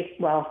your face.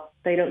 Well,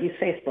 they don't use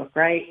Facebook,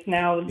 right?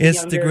 Now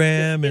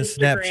Instagram and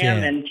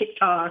Snapchat and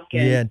TikTok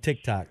and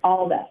TikTok,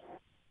 all that.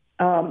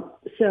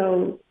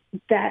 So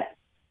that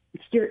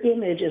your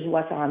image is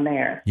what's on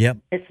there. Yep.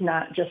 It's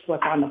not just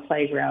what's on the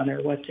playground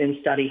or what's in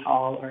study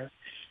hall or,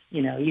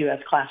 you as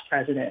class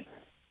president.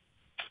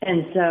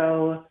 And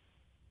so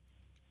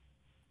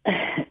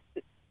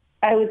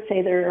I would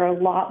say there are a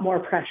lot more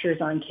pressures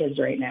on kids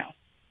right now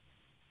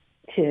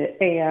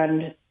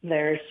And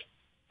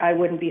I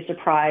wouldn't be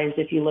surprised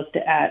if you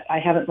I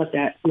haven't looked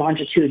at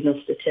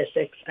longitudinal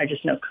statistics. I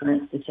just know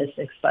current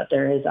statistics, but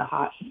there is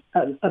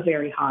a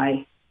very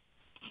high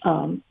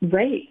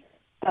rate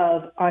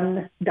of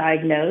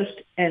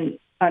undiagnosed and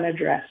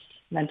unaddressed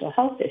mental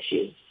health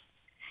issues.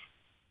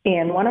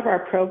 And one of our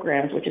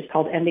programs, which is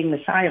called Ending the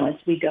Silence,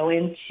 we go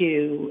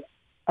into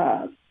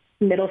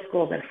middle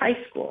schools and high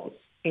schools,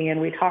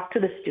 and we talk to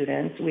the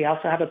students. We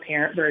also have a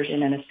parent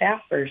version and a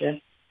staff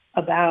version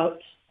about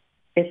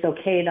it's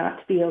okay not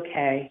to be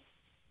okay.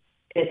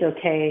 It's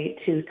okay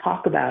to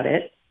talk about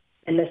it,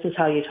 and this is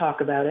how you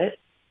talk about it.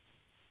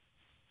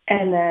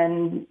 And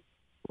then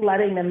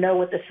letting them know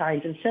what the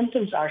signs and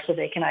symptoms are so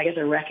they can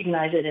either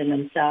recognize it in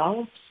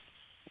themselves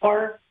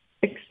or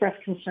express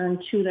concern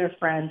to their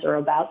friends or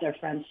about their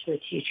friends to a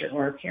teacher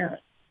or a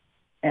parent,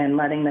 and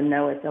letting them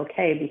know it's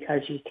okay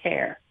because you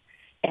care.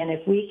 And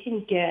if we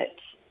can get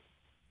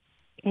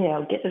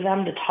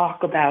them to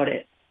talk about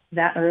it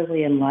that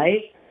early in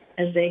life,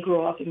 as they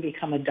grow up and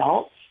become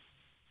adults,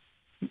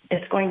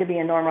 it's going to be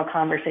a normal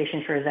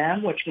conversation for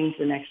them, which means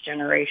the next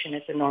generation,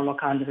 it's a normal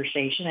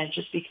conversation. It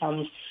just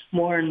becomes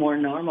more and more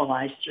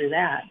normalized through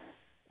that.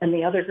 And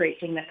the other great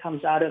thing that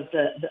comes out of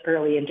the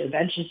early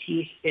intervention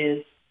piece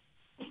is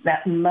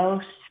that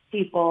most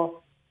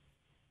people,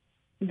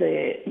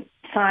 the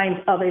signs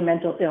of a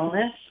mental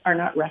illness are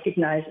not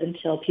recognized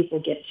until people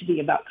get to be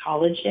about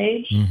college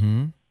age.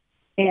 Mm-hmm.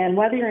 And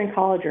whether you're in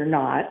college or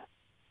not,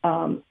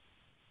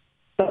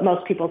 but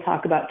most people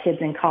talk about kids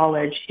in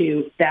college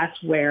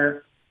that's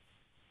where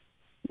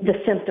the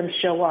symptoms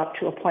show up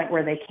to a point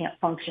where they can't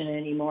function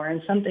anymore,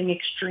 and something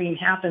extreme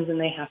happens and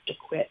they have to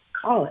quit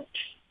college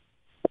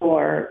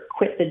or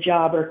quit the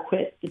job or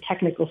quit the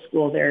technical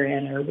school they're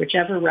in or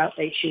whichever route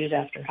they choose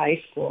after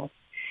high school.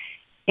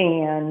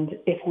 And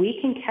if we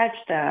can catch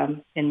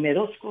them in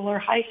middle school or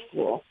high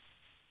school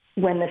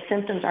when the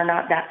symptoms are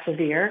not that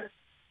severe,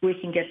 we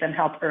can get them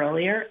help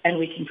earlier and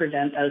we can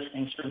prevent those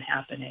things from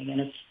happening.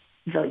 And it's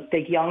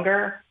the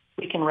younger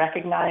we can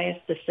recognize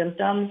the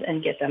symptoms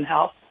and get them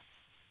help,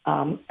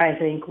 I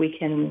think we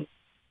can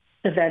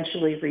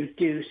eventually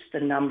reduce the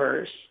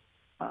numbers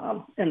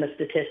and the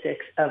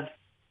statistics of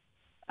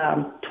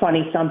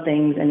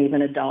 20-somethings and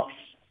even adults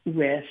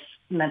with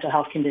mental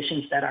health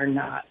conditions that are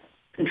not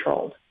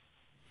controlled.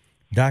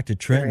 Dr.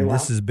 Trentin,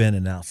 This has been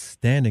an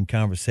outstanding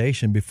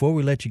conversation. Before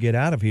we let you get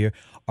out of here,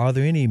 are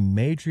there any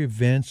major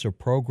events or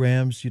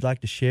programs you'd like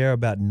to share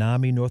about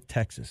NAMI North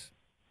Texas?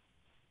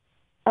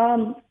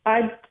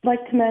 I'd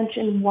like to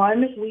mention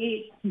one,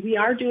 we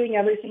are doing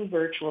everything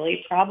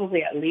virtually,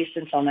 probably at least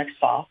until next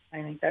fall.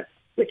 I think that's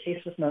the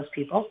case with most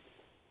people.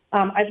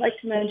 I'd like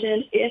to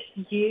mention if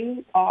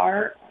you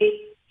are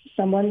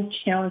someone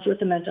challenged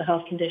with a mental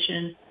health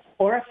condition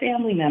or a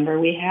family member,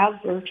 we have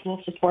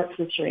virtual support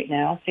groups right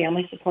now,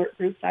 family support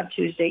groups on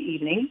Tuesday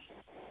evenings,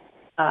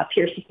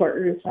 peer support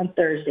groups on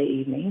Thursday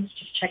evenings.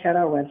 Just check out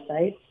our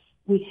website.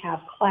 We have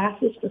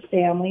classes for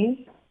families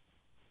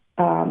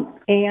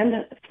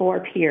and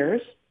for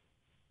peers,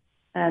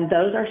 and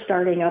those are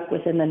starting up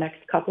within the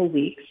next couple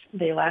weeks.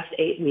 They last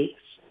 8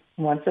 weeks,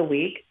 once a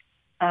week.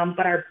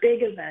 But our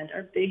big event,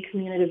 our big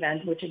community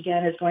event, which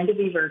again is going to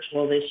be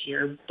virtual this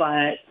year,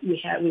 but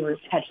we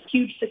had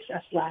huge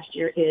success last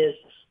year, is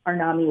our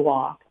NAMI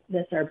Walk.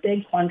 That's our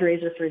big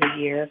fundraiser for the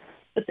year.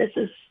 But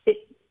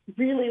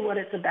really what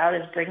it's about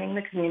is bringing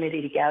the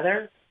community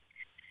together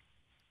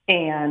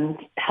and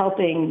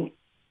helping,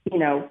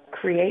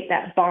 create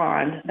that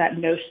bond, that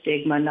no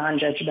stigma,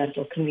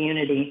 non-judgmental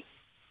community,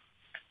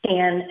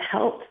 and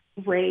help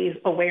raise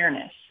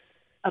awareness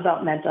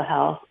about mental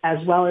health, as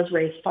well as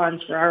raise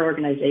funds for our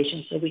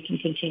organization so we can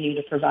continue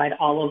to provide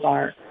all of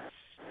our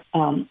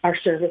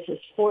services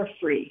for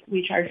free.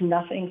 We charge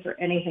nothing for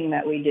anything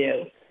that we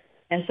do.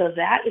 And so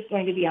that is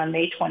going to be on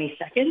May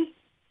 22nd,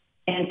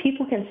 and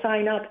people can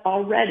sign up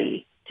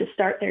already to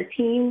start their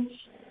teams,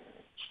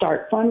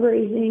 start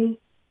fundraising.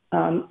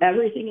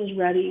 Everything is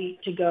ready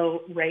to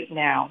go right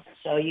now.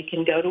 So you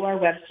can go to our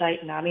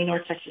website,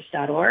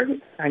 NAMINorthTexas.org,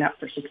 sign up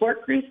for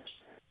support groups,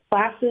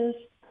 classes,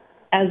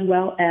 as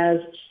well as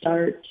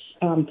start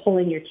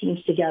pulling your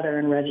teams together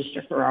and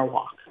register for our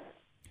walk.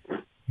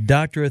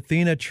 Dr.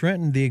 Athena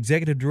Trentin, the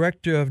Executive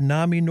Director of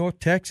NAMI North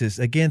Texas.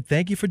 Again,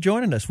 thank you for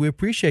joining us. We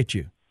appreciate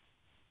you.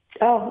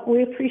 Oh,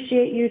 we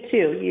appreciate you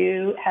too.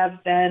 You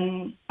have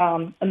been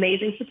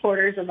amazing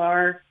supporters of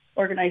our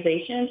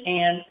organization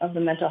and of the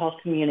mental health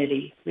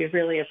community. We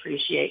really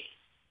appreciate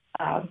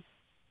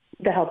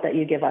the help that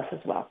you give us as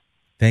well.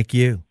 Thank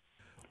you.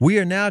 We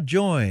are now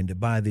joined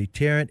by the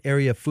Tarrant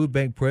Area Food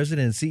Bank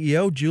President and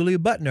CEO, Julie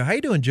Butner. How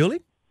you doing,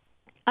 Julie?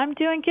 I'm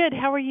doing good.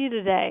 How are you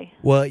today?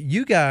 Well,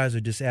 you guys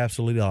are just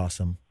absolutely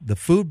awesome. The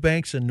food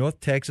banks in North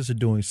Texas are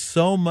doing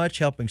so much,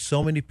 helping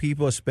so many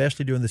people,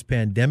 especially during this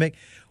pandemic.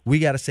 We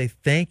got to say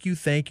thank you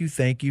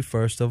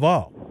first of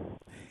all.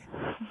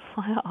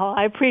 Well,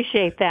 I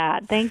appreciate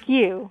that. Thank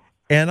you.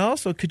 And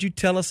also, could you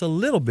tell us a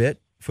little bit,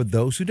 for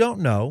those who don't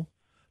know,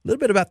 a little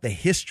bit about the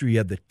history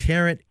of the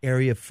Tarrant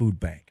Area Food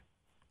Bank?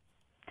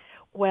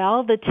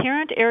 Well, the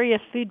Tarrant Area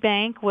Food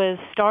Bank was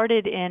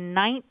started in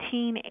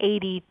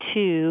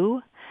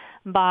 1982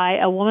 by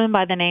a woman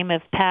by the name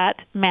of Pat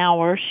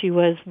Maurer. She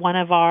was one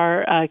of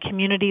our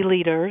community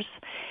leaders,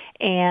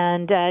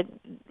 and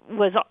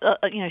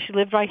she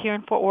lived right here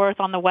in Fort Worth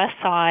on the west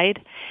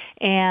side,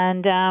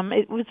 and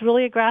it was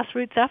really a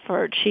grassroots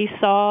effort. She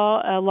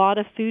saw a lot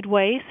of food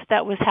waste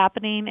that was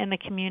happening in the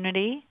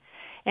community,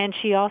 and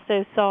she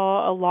also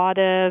saw a lot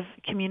of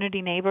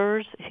community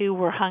neighbors who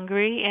were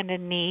hungry and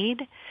in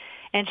need,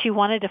 and she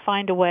wanted to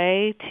find a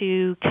way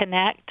to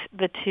connect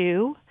the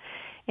two.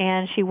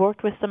 And she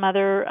worked with some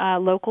other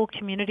local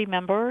community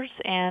members,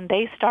 and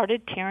they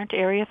started Tarrant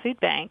Area Food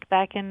Bank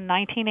back in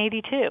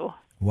 1982.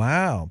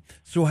 Wow.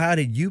 So how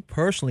did you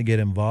personally get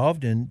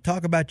involved? And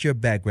talk about your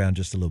background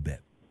just a little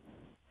bit.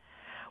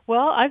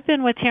 Well, I've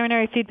been with Tarrant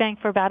Area Food Bank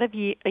for about a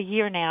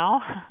year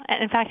now.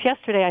 In fact,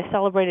 yesterday I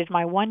celebrated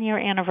my 1-year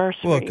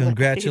anniversary. Well,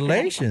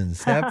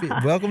 congratulations.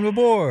 Welcome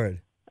aboard.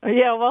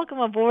 Yeah, welcome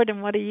aboard,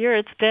 and what a year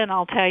it's been,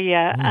 I'll tell you.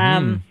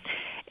 Mm-hmm.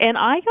 And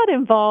I got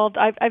involved.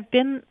 I've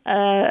been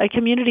a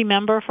community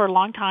member for a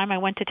long time. I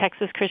went to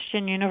Texas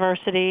Christian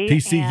University.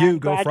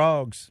 TCU, go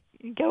Frogs.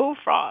 Go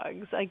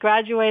Frogs. I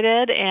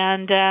graduated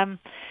and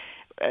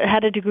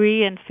had a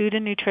degree in food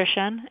and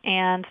nutrition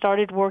and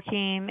started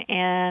working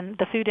in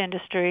the food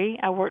industry.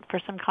 I worked for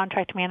some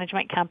contract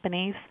management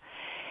companies.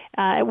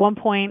 At one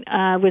point,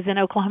 I was in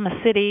Oklahoma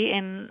City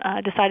and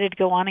decided to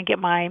go on and get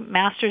my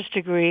master's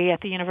degree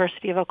at the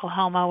University of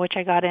Oklahoma, which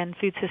I got in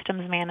food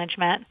systems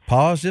management.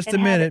 Pause just a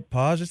minute.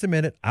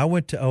 I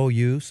went to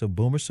OU, so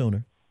Boomer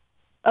Sooner.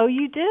 Oh,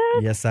 you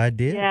did? Yes, I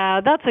did.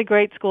 Yeah, that's a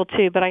great school,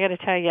 too, but I got to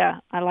tell you,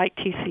 I like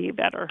TCU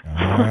better.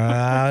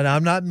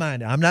 I'm not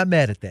mad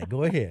at that.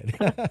 Go ahead.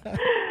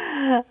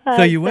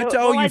 So you went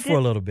to OU for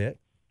a little bit.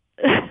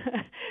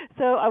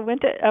 So I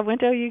went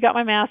to OU, got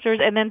my master's,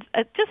 and then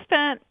just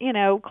spent,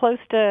 close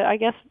to, I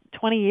guess,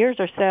 20 years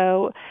or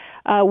so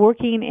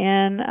working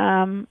in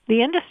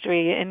the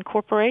industry, in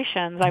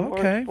corporations. I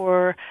worked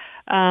for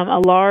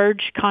a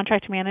large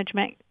contract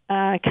management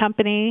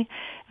company.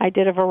 I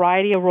did a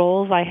variety of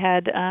roles. I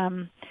had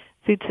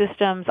food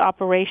systems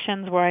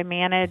operations where I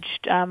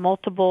managed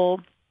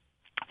multiple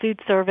food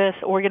service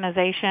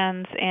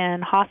organizations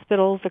and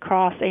hospitals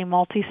across a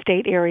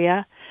multi-state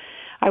area.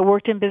 I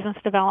worked in business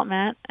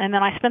development, and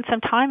then I spent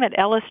some time at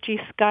LSG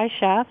Sky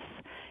Chefs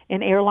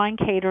in airline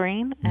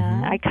catering.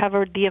 Mm-hmm. I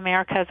covered the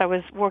Americas. I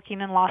was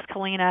working in Las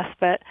Colinas,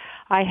 but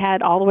I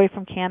had all the way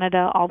from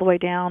Canada all the way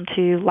down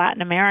to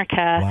Latin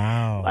America.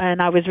 Wow.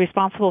 And I was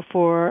responsible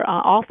for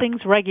all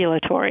things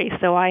regulatory.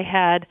 So I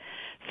had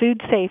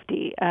food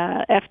safety,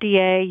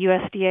 FDA,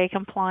 USDA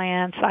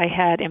compliance. I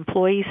had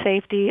employee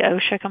safety,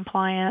 OSHA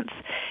compliance,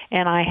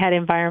 and I had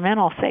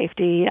environmental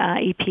safety,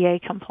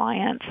 EPA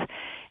compliance.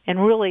 And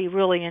really,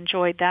 really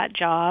enjoyed that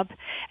job.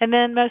 And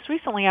then most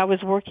recently I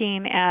was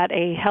working at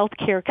a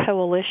healthcare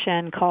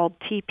coalition called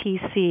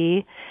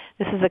TPC.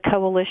 This is a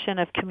coalition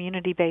of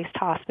community-based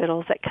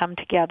hospitals that come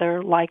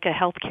together like a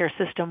healthcare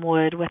system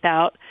would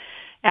without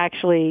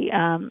actually,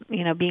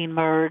 being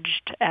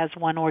merged as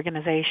one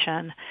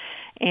organization.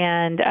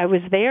 And I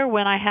was there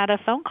when I had a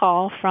phone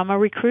call from a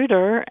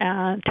recruiter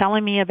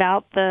telling me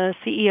about the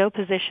CEO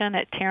position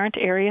at Tarrant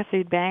Area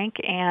Food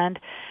Bank, and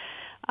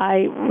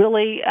I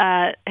really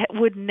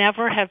would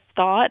never have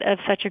thought of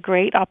such a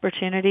great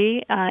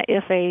opportunity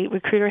if a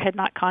recruiter had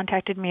not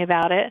contacted me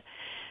about it.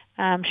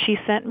 She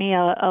sent me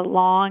a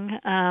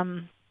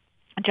long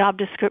job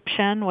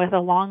description with a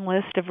long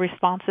list of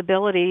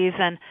responsibilities,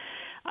 and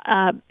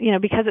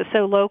because it's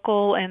so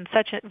local and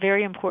such a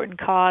very important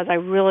cause, I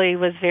really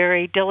was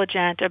very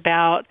diligent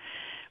about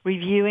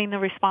reviewing the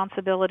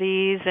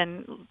responsibilities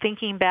and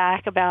thinking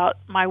back about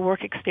my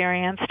work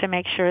experience to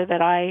make sure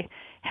that I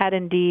had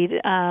indeed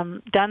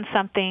done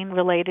something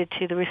related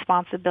to the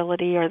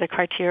responsibility or the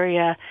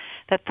criteria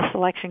that the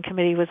selection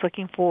committee was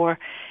looking for.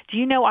 Do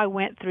you know I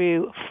went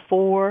through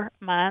 4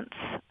 months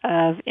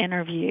of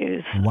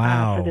interviews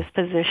for this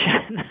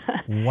position?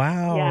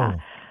 Wow. Yeah.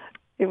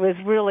 It was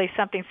really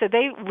something. So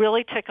they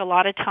really took a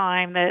lot of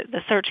time.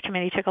 The search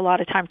committee took a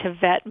lot of time to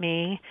vet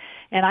me,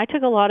 and I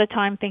took a lot of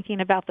time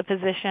thinking about the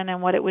position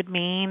and what it would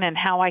mean and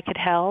how I could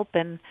help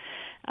and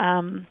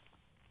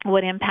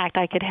what impact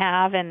I could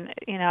have. And,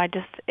 I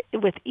just,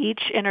 with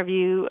each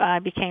interview, I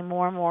became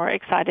more and more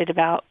excited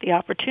about the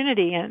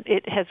opportunity, and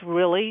it has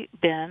really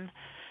been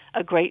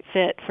a great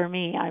fit for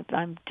me.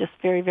 I'm just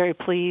very, very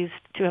pleased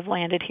to have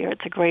landed here.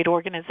 It's a great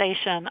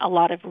organization, a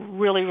lot of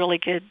really, really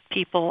good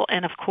people,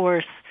 and of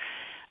course,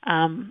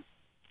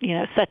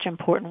 such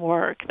important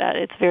work that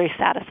it's very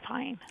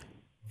satisfying.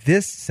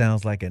 This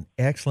sounds like an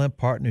excellent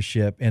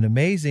partnership and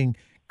amazing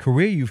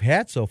career you've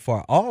had so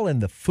far, all in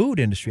the food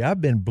industry.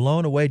 I've been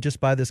blown away just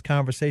by this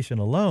conversation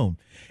alone.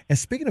 And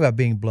speaking about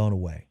being blown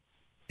away,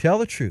 tell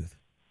the truth.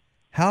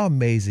 How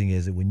amazing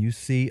is it when you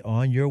see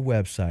on your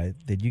website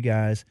that you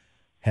guys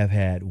have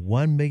had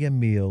 1 million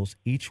meals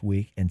each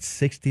week and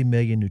 60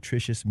 million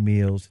nutritious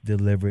meals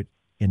delivered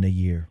in a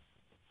year?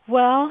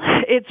 Well,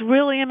 it's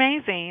really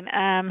amazing.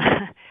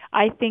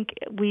 I think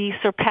we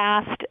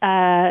surpassed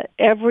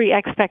every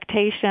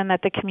expectation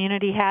that the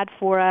community had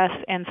for us,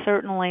 and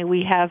certainly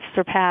we have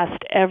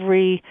surpassed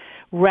every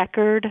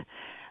record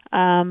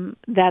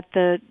that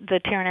the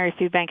Tarrant Area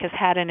Food Bank has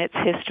had in its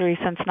history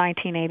since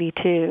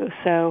 1982.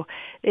 So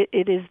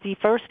it is the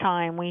first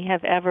time we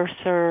have ever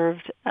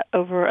served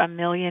over 1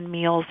 million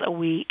meals a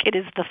week. It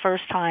is the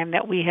first time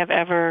that we have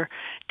ever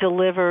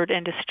delivered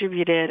and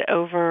distributed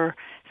over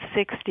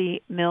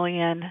 60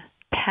 million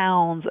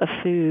pounds of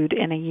food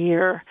in a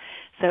year.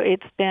 So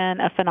it's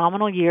been a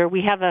phenomenal year.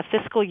 We have a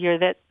fiscal year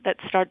that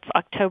starts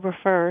October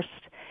 1st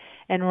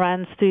and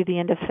runs through the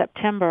end of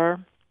September.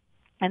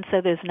 And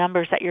so those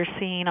numbers that you're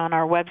seeing on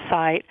our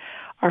website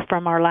are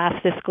from our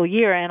last fiscal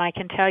year. And I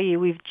can tell you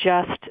we've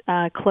just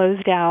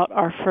closed out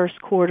our first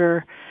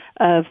quarter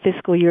of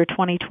fiscal year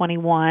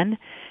 2021.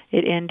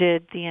 It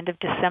ended the end of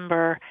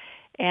December.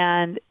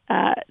 And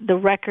the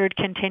record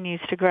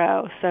continues to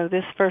grow. So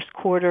this first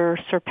quarter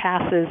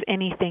surpasses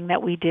anything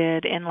that we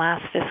did in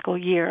last fiscal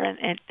year.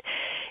 And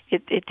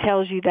it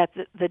tells you that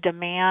the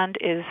demand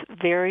is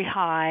very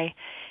high.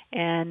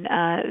 And,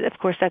 of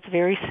course, that's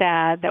very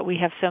sad that we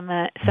have so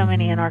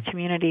many in our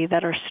community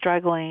that are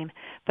struggling.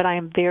 But I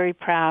am very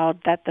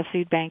proud that the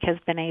food bank has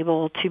been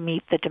able to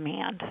meet the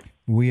demand.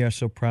 We are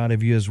so proud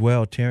of you as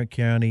well. Tarrant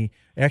County,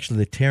 actually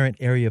the Tarrant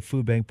Area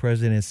Food Bank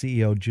President and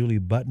CEO Julie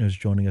Butner is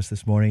joining us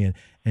this morning.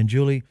 And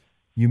Julie,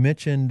 you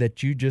mentioned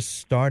that you just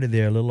started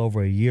there a little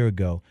over a year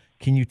ago.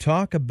 Can you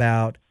talk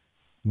about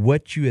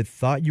what you had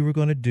thought you were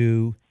going to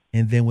do,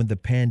 and then when the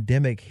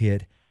pandemic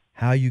hit,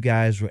 how you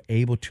guys were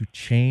able to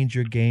change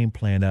your game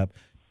plan up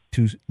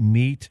to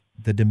meet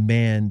the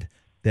demand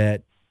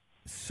that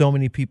so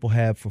many people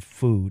have for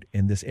food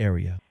in this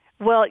area?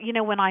 Well,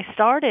 when I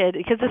started,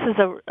 because this is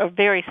a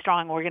very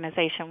strong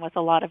organization with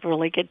a lot of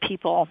really good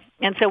people,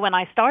 and so when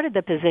I started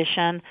the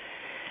position,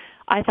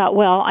 I thought,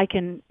 well, I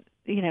can,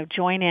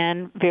 join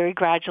in very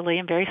gradually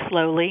and very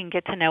slowly and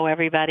get to know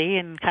everybody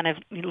and kind of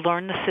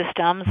learn the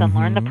systems and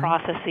learn the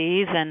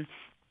processes and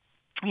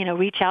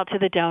reach out to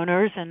the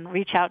donors and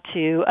reach out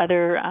to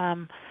other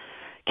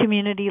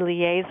community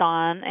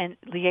liaisons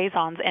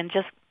and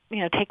just,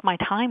 take my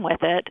time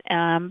with it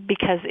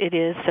because it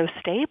is so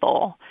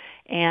stable.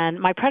 And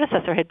my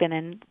predecessor had been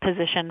in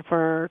position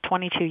for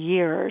 22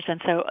 years,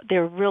 and so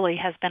there really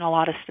has been a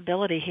lot of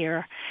stability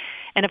here.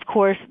 And, of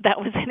course, that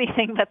was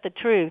anything but the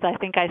truth. I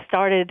think I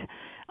started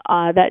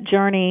that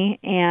journey,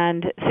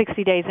 and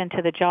 60 days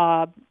into the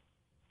job,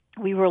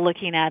 we were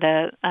looking at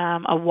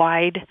a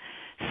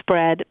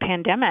widespread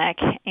pandemic.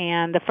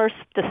 And the first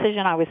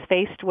decision I was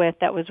faced with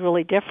that was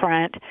really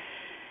different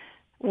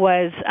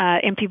was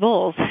empty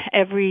bowls.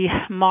 Every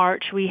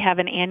March we have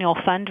an annual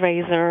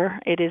fundraiser.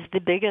 It is the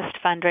biggest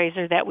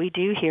fundraiser that we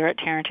do here at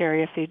Tarrant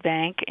Area Food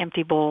Bank,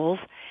 empty bowls.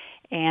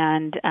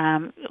 And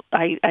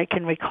I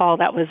can recall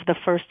that was the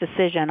first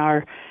decision.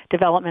 Our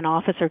development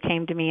officer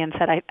came to me and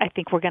said, I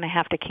think we're going to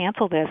have to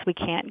cancel this. We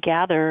can't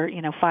gather,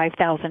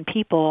 5,000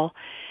 people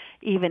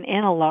even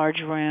in a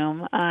large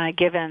room,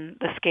 given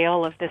the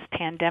scale of this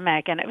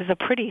pandemic. And it was a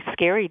pretty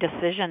scary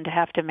decision to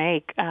have to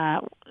make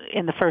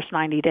in the first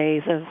 90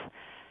 days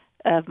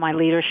of my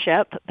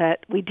leadership that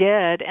we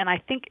did. And I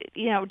think,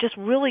 just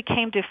really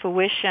came to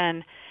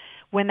fruition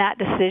when that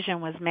decision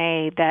was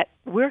made that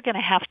we're going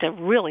to have to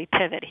really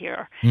pivot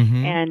here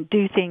and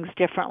do things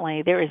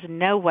differently. There is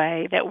no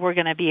way that we're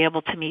going to be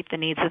able to meet the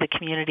needs of the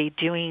community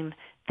doing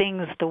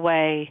things the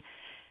way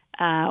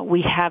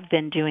we have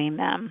been doing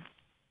them.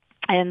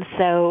 And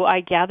so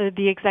I gathered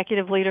the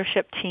executive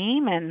leadership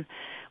team, and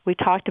we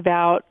talked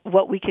about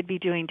what we could be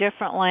doing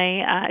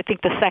differently. I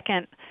think the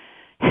second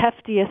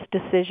heftiest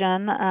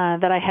decision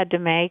that I had to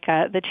make,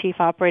 the chief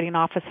operating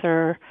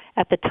officer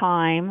at the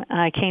time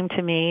came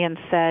to me and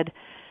said,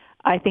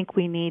 I think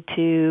we need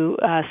to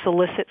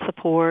solicit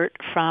support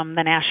from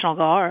the National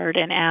Guard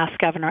and ask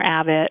Governor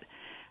Abbott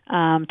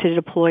to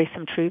deploy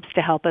some troops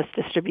to help us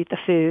distribute the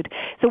food.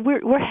 So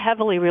we're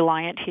heavily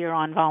reliant here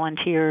on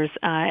volunteers.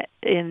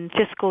 In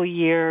fiscal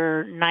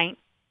year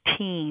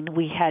 19,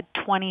 we had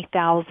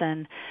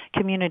 20,000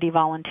 community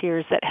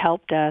volunteers that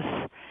helped us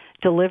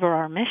deliver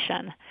our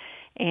mission.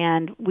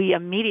 And we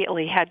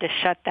immediately had to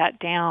shut that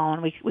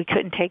down. We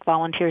couldn't take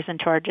volunteers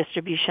into our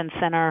distribution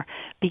center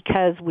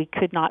because we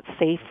could not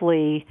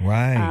safely,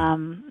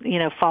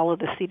 follow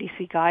the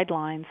CDC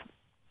guidelines.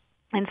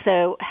 And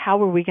so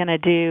how are we going to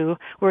do,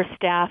 we're a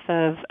staff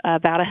of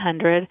about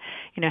 100,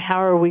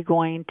 how are we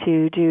going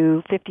to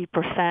do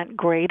 50%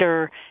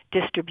 greater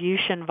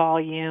distribution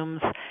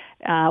volumes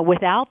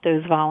without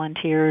those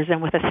volunteers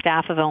and with a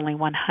staff of only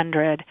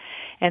 100?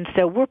 And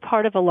so we're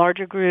part of a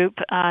larger group.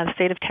 The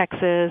state of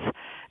Texas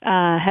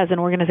has an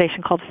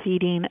organization called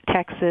Feeding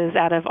Texas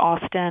out of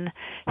Austin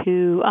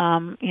who,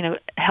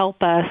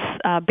 help us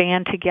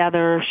band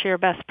together, share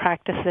best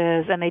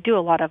practices, and they do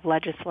a lot of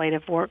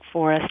legislative work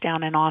for us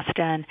down in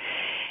Austin.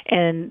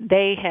 And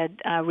they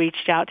had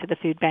reached out to the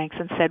food banks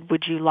and said,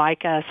 would you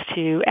like us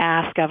to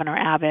ask Governor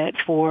Abbott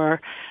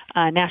for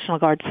National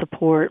Guard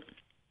support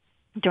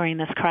during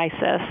this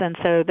crisis. And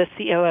so the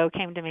COO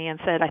came to me and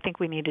said, I think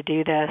we need to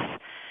do this.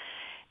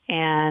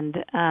 And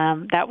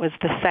that was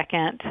the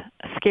second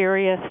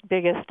scariest,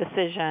 biggest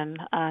decision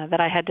that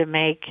I had to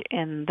make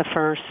in the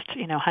first,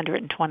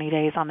 120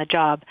 days on the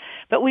job.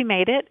 But we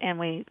made it, and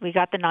we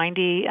got the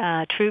 90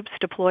 troops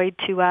deployed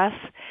to us.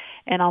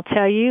 And I'll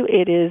tell you,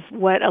 it is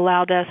what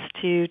allowed us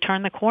to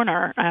turn the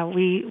corner.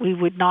 We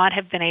would not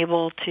have been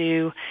able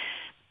to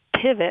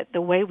pivot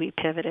the way we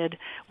pivoted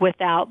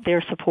without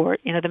their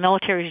support. The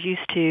military is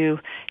used to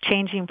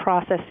changing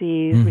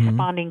processes,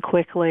 responding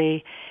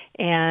quickly,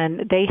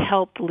 and they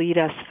helped lead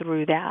us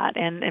through that.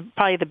 And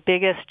probably the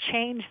biggest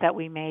change that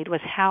we made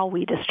was how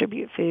we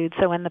distribute food.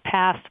 So in the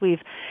past, we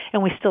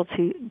still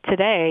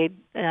today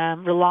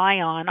rely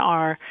on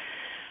our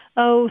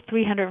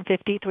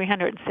 350,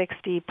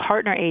 360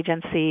 partner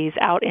agencies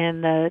out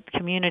in the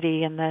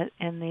community in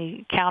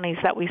the counties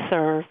that we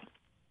serve.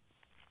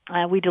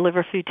 We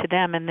deliver food to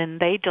them, and then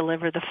they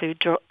deliver the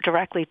food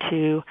directly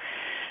to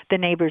the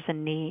neighbors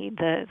in need,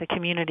 the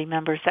community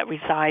members that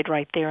reside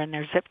right there in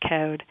their zip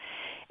code.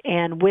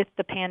 And with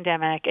the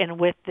pandemic and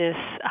with this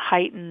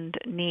heightened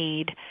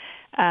need,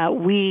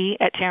 we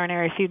at Tarrant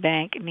Area Food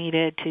Bank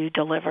needed to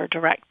deliver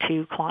direct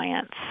to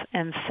clients.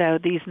 And so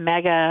these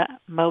mega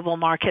mobile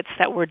markets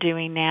that we're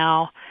doing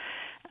now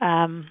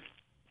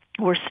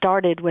were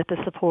started with the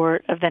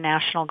support of the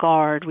National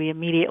Guard. We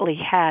immediately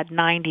had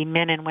 90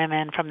 men and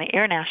women from the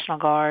Air National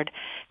Guard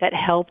that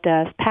helped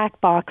us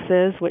pack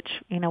boxes, which,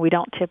 we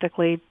don't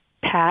typically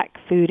pack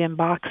food in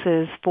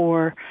boxes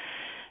for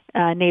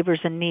neighbors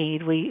in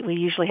need. We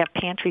usually have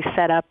pantries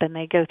set up, and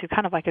they go through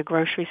kind of like a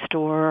grocery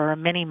store or a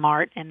mini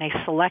mart, and they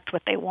select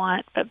what they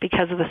want. But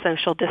because of the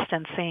social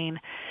distancing,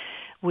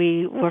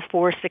 we were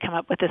forced to come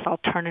up with this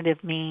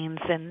alternative means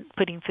and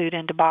putting food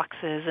into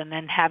boxes and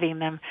then having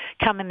them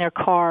come in their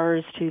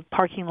cars to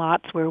parking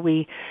lots where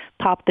we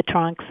pop the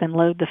trunks and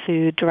load the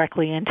food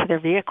directly into their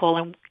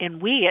vehicle.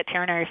 And we at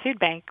Tarrant Area Food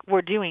Bank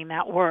were doing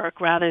that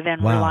work rather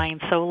than relying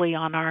solely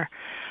on our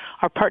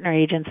partner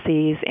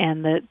agencies,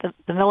 and the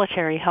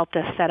military helped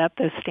us set up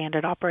those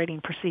standard operating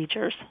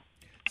procedures.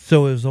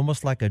 So it was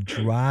almost like a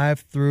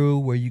drive-through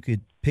where you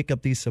could pick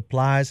up these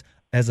supplies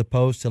as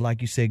opposed to,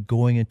 like you said,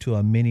 going into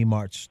a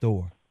mini-mart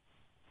store.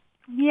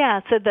 Yeah,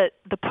 so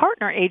the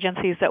partner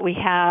agencies that we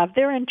have,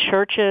 they're in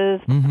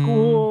churches,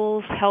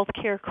 schools,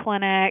 healthcare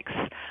clinics,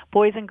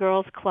 boys and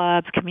girls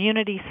clubs,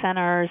 community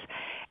centers,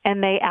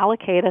 and they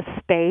allocate a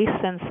space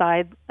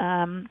inside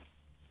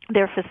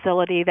their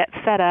facility that's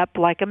set up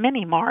like a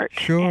mini mart.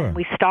 Sure. And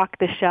we stock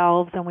the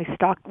shelves, and we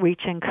stock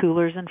reach-in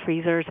coolers and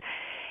freezers,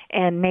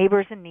 and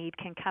neighbors in need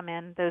can come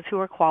in. Those who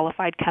are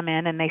qualified come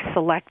in, and they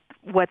select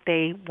what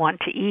they want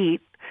to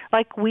eat,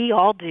 like we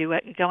all do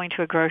at going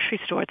to a grocery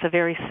store. It's a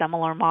very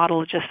similar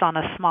model, just on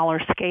a smaller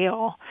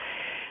scale.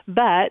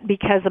 But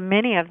because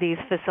many of these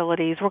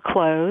facilities were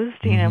closed,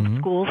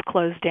 schools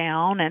closed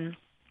down, and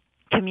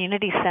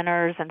community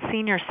centers and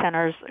senior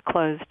centers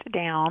closed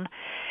down,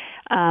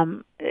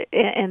 and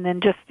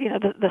then just,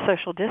 the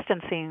social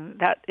distancing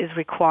that is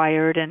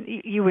required. And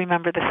you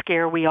remember the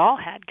scare we all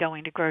had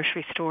going to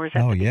grocery stores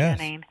at the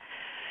beginning.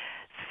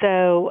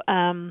 So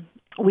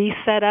we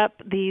set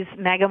up these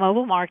mega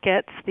mobile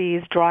markets,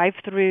 these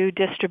drive-through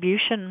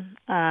distribution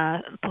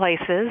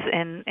places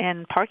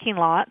and parking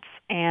lots,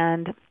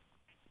 and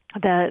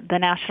the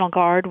National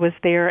Guard was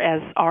there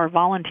as our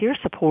volunteer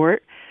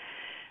support.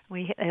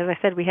 As I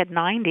said, we had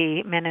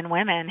 90 men and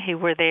women who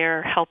were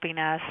there helping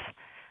us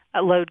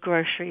load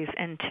groceries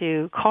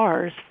into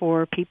cars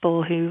for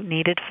people who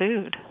needed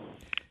food.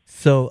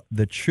 So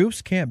the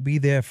troops can't be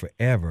there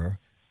forever.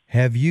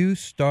 Have you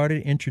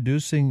started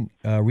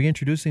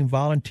reintroducing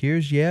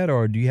volunteers yet,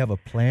 or do you have a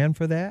plan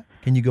for that?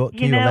 Can you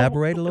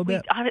elaborate a little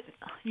bit?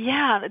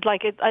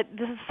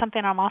 This is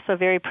something I'm also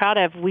very proud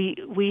of.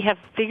 We have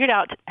figured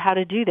out how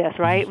to do this,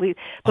 right?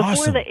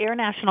 Before the Air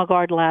National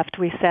Guard left,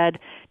 we said,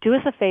 do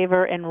us a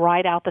favor and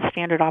write out the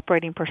standard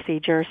operating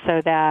procedure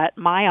so that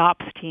my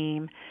ops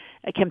team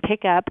can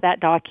pick up that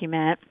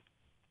document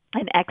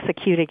and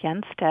execute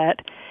against it.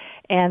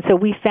 And so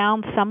we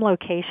found some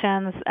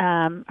locations,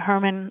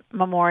 Herman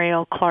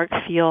Memorial, Clark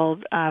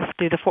Field,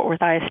 through the Fort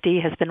Worth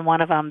ISD has been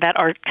one of them, that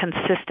are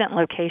consistent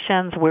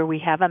locations where we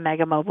have a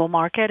mega mobile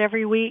market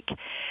every week.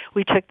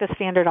 We took the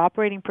standard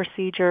operating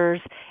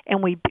procedures,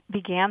 and we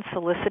began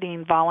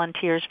soliciting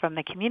volunteers from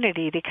the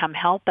community to come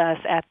help us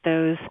at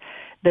those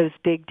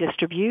big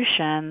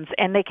distributions,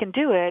 and they can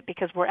do it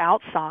because we're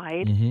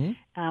outside.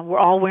 We're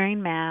all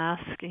wearing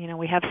masks.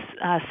 We have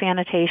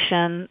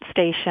sanitation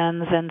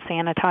stations and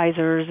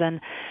sanitizers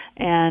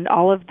and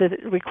all of the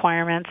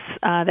requirements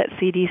that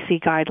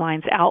CDC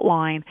guidelines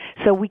outline.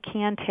 So we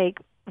can take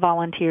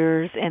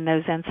volunteers in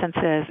those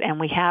instances, and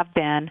we have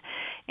been.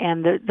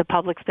 And the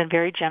public's been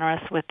very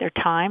generous with their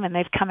time, and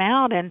they've come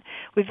out, and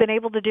we've been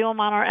able to do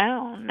them on our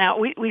own. Now,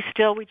 we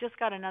just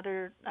got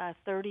another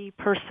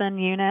 30-person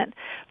unit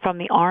from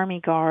the Army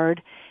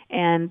Guard,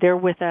 and they're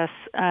with us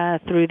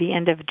through the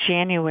end of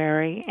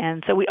January.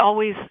 And so we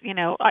always,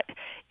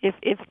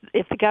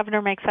 if the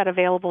governor makes that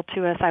available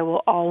to us, I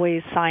will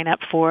always sign up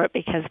for it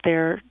because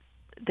they're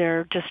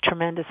they're just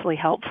tremendously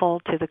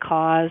helpful to the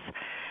cause.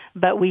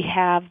 But we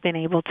have been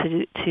able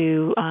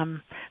to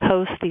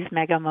host these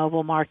mega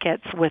mobile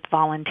markets with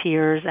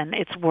volunteers, and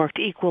it's worked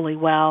equally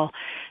well.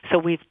 So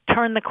we've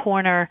turned the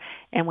corner,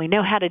 and we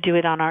know how to do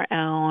it on our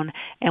own,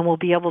 and we'll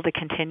be able to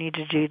continue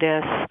to do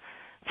this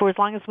for as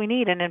long as we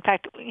need. And in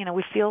fact,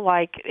 we feel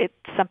like it's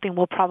something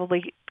we'll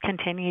probably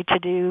continue to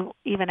do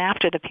even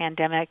after the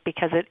pandemic,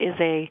 because it is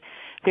a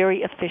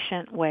very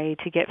efficient way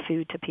to get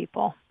food to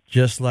people.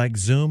 Just like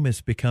Zoom is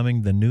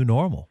becoming the new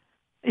normal.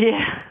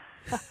 Yeah.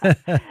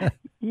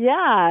 Yeah,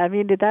 I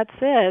mean, that's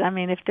it. I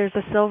mean, if there's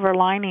a silver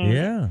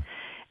lining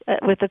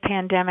with the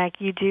pandemic,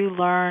 you do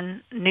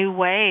learn new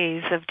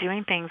ways of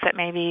doing things that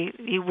maybe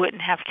you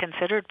wouldn't have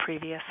considered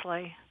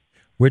previously.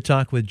 We're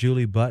talking with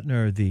Julie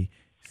Butner, the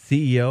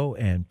CEO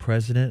and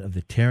president of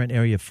the Tarrant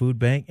Area Food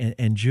Bank.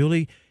 And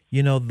Julie,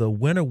 the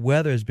winter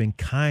weather has been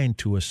kind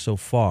to us so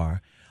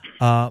far.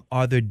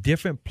 Are there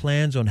different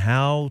plans on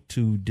how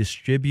to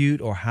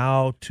distribute or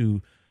how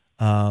to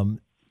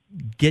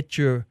get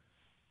your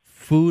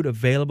food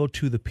available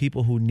to the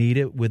people who need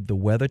it with the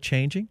weather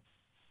changing?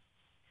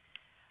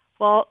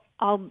 Well,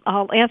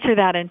 I'll answer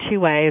that in two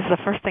ways. The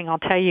first thing I'll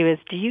tell you is,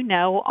 do you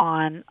know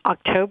on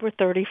October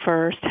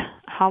 31st,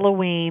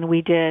 Halloween,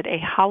 we did a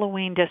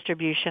Halloween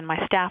distribution.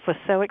 My staff was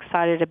so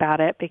excited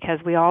about it because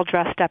we all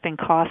dressed up in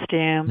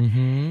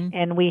costume,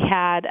 and we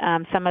had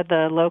some of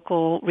the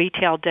local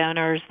retail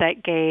donors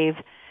that gave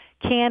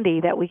candy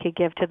that we could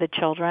give to the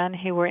children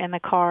who were in the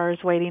cars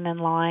waiting in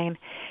line.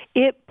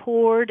 It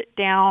poured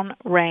down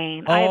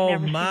rain. I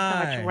have never seen so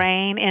much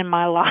rain in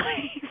my life.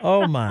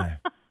 Oh, my.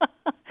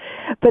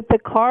 But the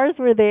cars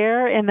were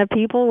there, and the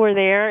people were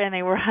there, and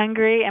they were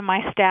hungry, and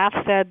my staff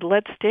said,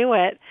 let's do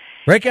it.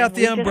 Break out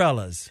the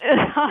umbrellas.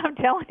 I'm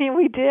telling you,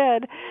 we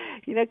did.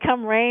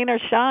 Come rain or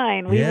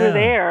shine, we were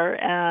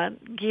there,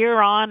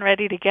 gear on,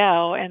 ready to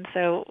go. And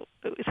so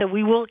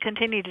we will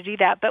continue to do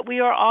that. But we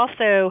are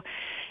also,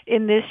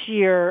 in this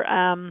year,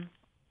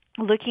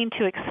 looking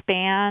to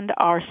expand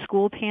our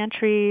school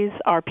pantries,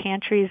 our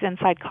pantries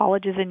inside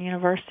colleges and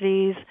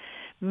universities.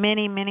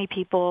 Many, many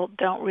people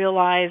don't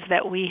realize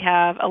that we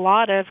have a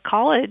lot of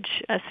college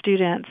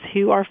students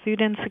who are food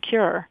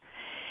insecure.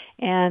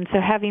 And so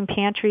having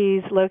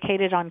pantries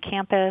located on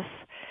campus,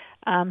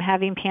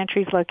 having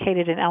pantries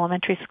located in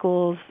elementary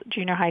schools,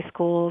 junior high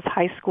schools,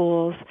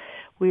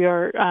 we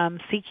are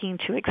seeking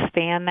to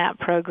expand that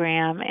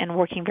program and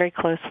working very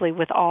closely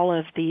with all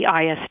of the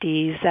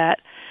ISDs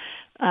that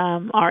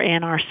are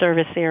in our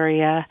service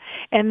area.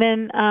 And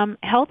then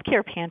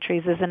healthcare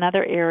pantries is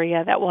another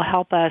area that will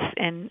help us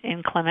in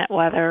inclement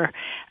weather.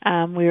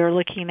 We are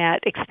looking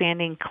at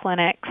expanding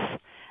clinics,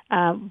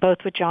 both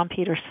with John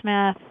Peter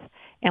Smith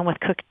and with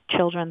Cook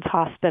Children's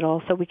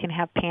Hospital, so we can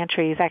have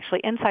pantries actually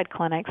inside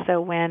clinics.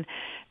 So when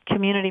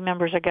community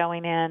members are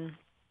going in,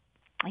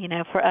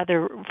 for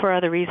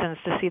other reasons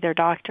to see their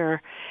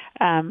doctor,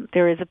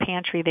 there is a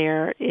pantry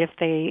there if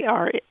they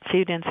are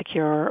food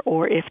insecure,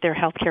 or if their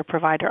healthcare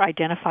provider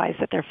identifies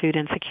that they're food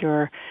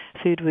insecure,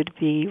 food would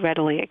be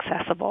readily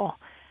accessible.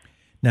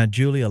 Now,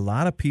 Julie, a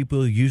lot of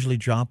people usually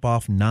drop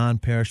off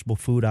non-perishable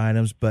food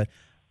items, but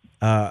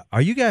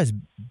are you guys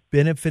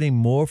benefiting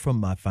more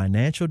from a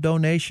financial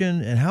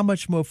donation? And how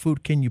much more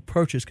food can you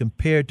purchase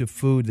compared to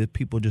food that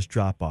people just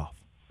drop off?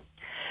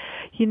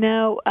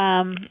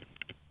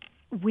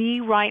 We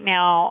right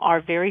now are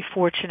very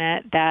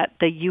fortunate that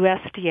the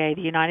USDA,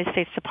 the United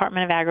States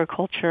Department of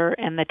Agriculture,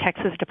 and the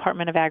Texas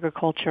Department of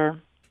Agriculture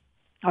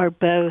are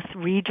both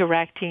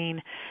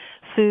redirecting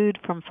food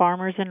from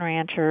farmers and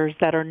ranchers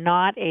that are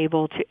not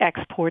able to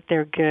export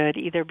their good,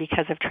 either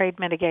because of trade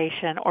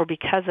mitigation or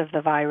because of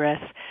the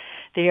virus.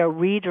 They are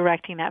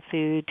redirecting that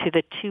food to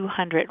the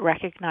 200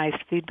 recognized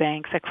food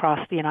banks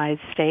across the United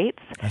States.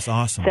 That's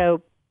awesome.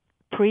 So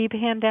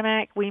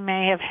pre-pandemic, we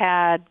may have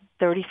had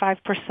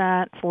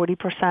 35%,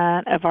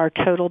 40% of our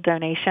total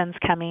donations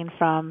coming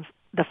from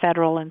the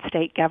federal and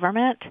state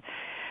government,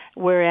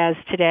 whereas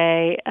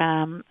today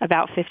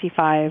about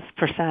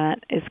 55%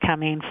 is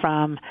coming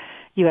from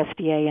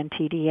USDA and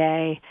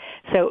TDA.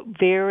 So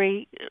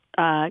very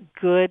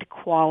good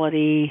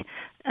quality,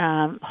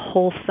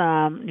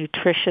 wholesome,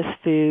 nutritious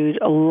food,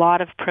 a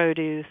lot of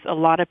produce, a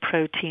lot of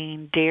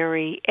protein,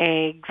 dairy,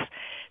 eggs.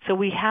 So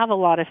we have a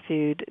lot of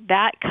food.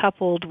 That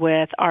coupled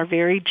with our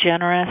very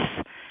generous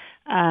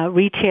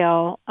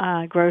retail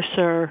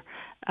grocer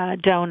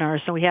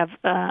donors, and we have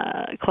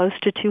close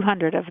to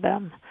 200 of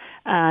them.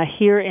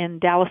 Here in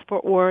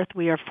Dallas-Fort Worth,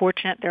 we are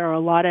fortunate there are a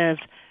lot of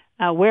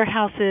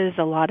warehouses,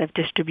 a lot of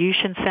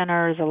distribution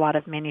centers, a lot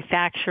of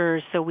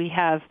manufacturers, so we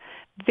have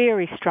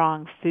very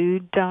strong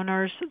food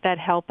donors that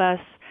help us.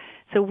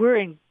 So we're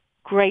in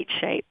great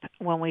shape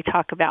when we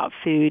talk about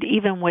food,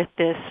 even with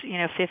this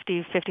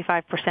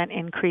 50-55%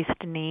 increased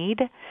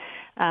need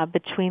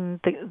between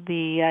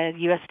the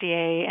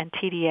USDA and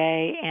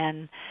TDA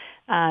and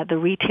the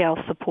retail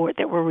support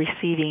that we're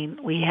receiving.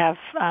 We have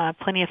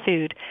plenty of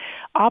food.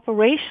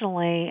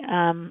 Operationally,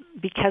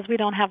 because we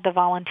don't have the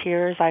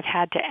volunteers, I've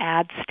had to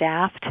add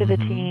staff to the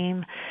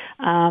team.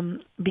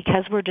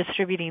 Because we're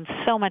distributing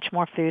so much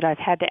more food, I've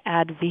had to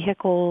add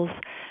vehicles.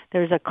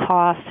 There's a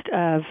cost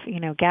of,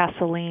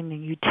 gasoline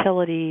and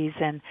utilities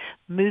and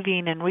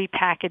moving and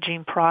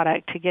repackaging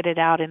product to get it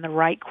out in the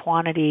right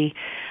quantity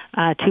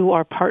to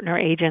our partner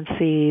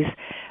agencies.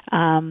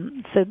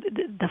 So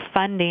the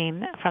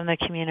funding from the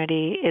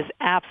community is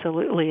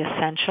absolutely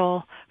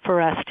essential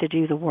for us to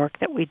do the work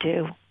that we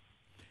do.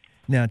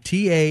 Now,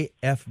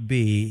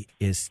 TAFB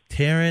is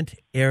Tarrant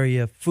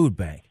Area Food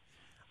Bank.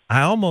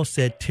 I almost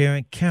said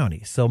Tarrant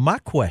County. So my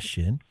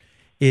question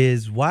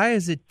is, why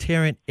is it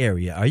Tarrant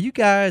area? Are you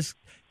guys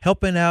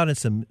helping out in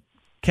some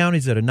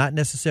counties that are not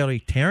necessarily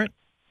Tarrant?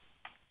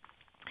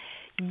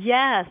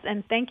 Yes,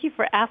 and thank you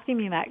for asking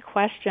me that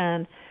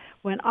question.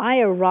 When I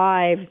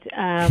arrived,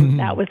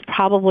 that was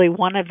probably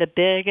one of the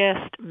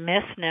biggest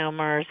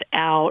misnomers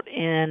out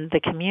in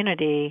the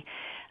community.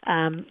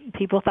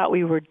 People thought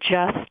we were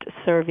just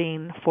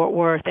serving Fort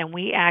Worth, and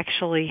we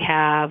actually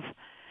have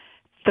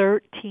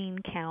 13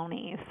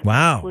 counties,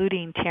 wow,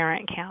 including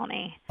Tarrant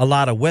County. A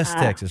lot of West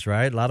Texas,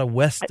 right? A lot of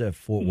west of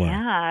Fort Worth.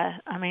 Yeah.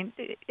 I mean,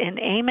 in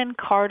Amon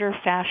Carter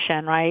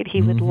fashion, right?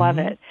 He would love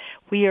it.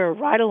 We are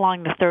right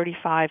along the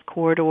 35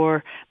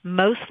 corridor,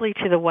 mostly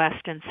to the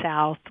west and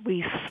south.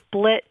 We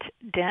split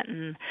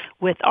Denton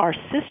with our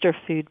sister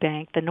food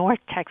bank, the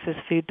North Texas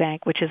Food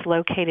Bank, which is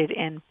located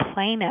in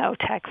Plano,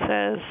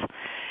 Texas.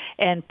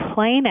 And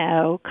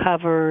Plano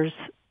covers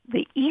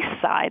the east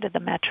side of the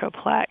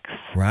Metroplex.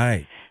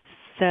 Right.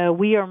 So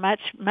we are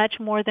much, much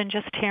more than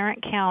just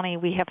Tarrant County.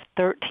 We have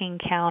 13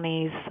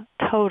 counties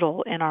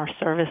total in our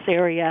service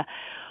area.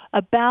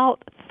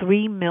 About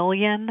 3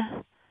 million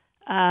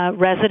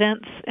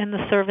residents in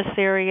the service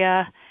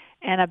area,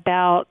 and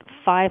about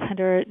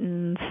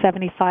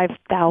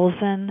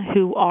 575,000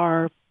 who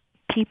are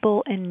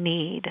people in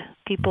need,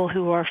 people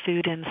who are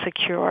food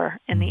insecure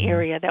in the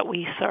area that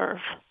we serve.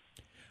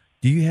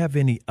 Do you have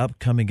any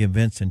upcoming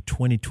events in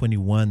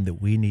 2021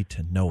 that we need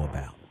to know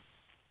about?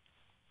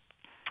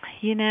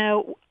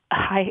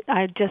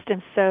 I just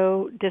am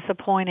so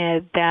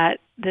disappointed that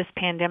this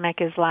pandemic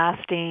is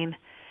lasting,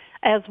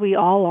 as we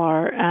all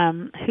are.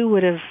 Who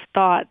would have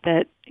thought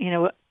that,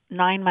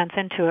 9 months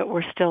into it,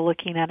 we're still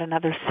looking at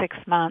another 6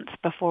 months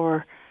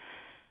before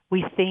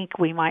we think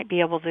we might be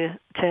able to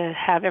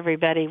have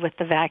everybody with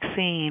the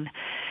vaccine.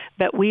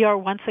 But we are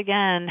once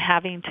again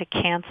having to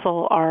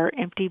cancel our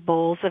Empty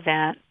Bowls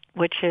event,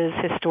 which is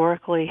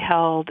historically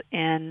held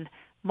in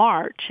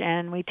March,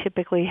 and we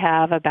typically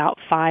have about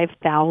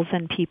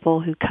 5,000 people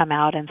who come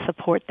out and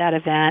support that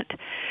event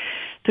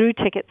through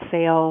ticket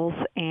sales,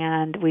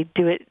 and we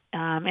do it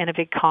in a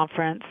big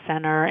conference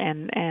center,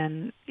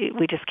 and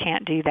we just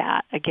can't do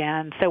that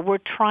again. So we're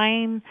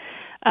trying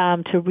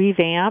to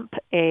revamp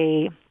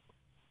a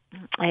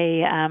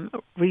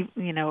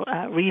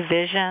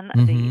revision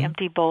of the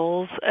Empty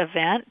Bowls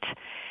event.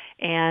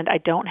 And I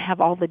don't have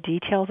all the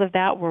details of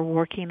that. We're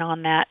working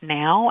on that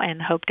now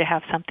and hope to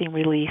have something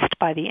released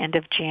by the end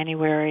of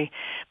January.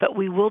 But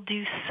we will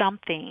do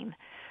something,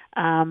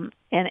 an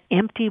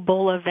empty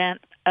bowl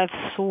event of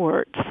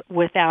sorts,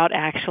 without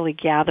actually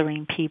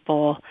gathering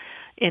people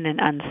in an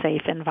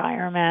unsafe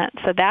environment.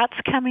 So that's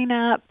coming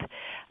up.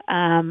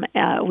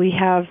 We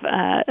have,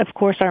 of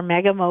course, our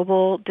mega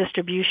mobile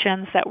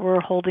distributions that we're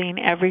holding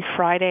every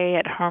Friday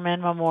at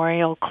Herman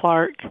Memorial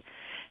Clark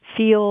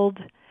Field.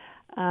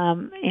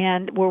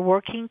 And we're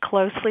working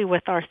closely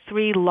with our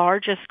 3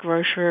 largest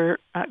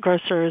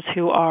grocers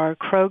who are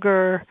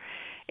Kroger,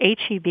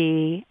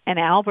 H-E-B, and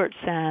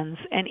Albertsons,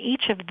 and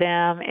each of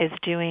them is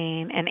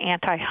doing an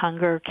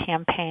anti-hunger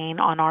campaign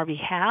on our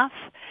behalf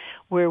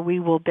where we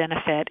will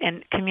benefit.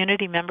 And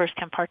community members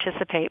can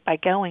participate by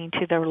going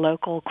to their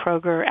local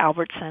Kroger,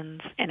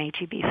 Albertsons, and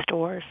H-E-B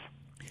stores.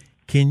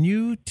 Can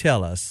you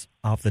tell us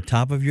off the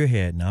top of your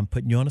head, and I'm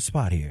putting you on the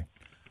spot here,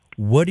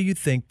 what do you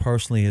think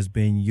personally has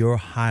been your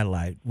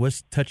highlight?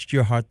 What's touched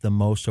your heart the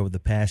most over the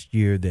past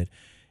year that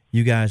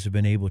you guys have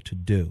been able to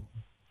do?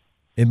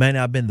 It might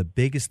not have been the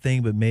biggest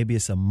thing, but maybe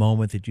it's a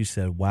moment that you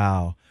said,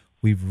 wow,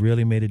 we've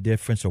really made a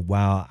difference, or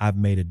wow, I've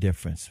made a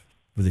difference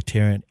with the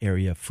Tarrant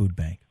Area Food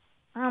Bank.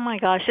 Oh my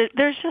gosh,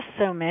 there's just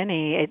so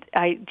many.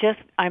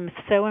 I'm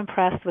so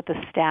impressed with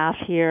the staff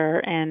here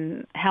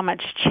and how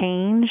much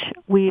change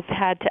we've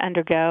had to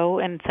undergo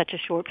in such a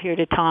short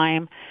period of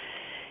time.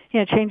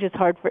 Change is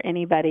hard for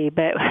anybody,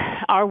 but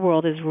our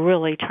world is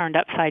really turned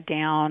upside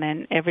down,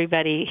 and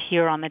everybody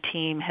here on the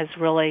team has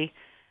really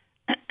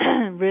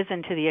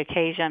risen to the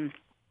occasion.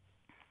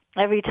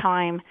 Every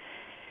time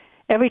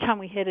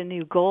we hit a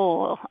new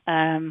goal,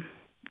 the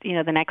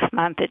next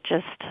month it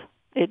just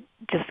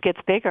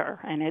gets bigger,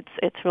 and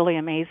it's really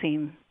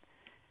amazing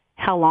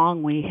how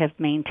long we have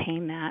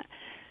maintained that.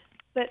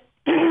 But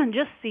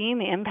just seeing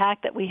the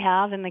impact that we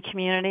have in the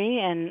community,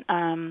 and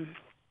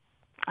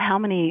how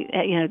many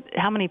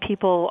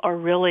people are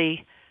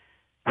really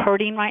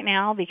hurting right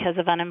now because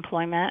of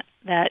unemployment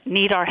that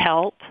need our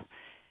help,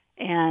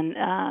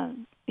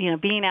 And,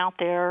 being out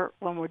there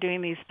when we're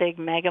doing these big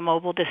mega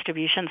mobile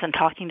distributions and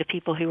talking to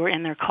people who are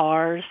in their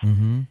cars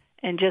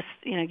and just,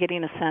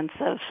 getting a sense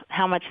of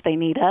how much they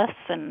need us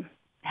and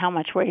how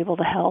much we're able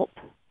to help.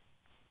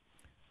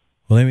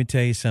 Well, let me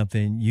tell you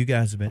something. You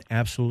guys have been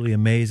absolutely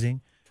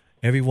amazing.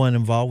 Everyone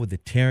involved with the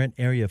Tarrant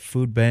Area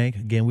Food Bank,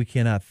 again, we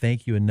cannot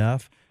thank you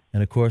enough.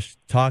 And, of course,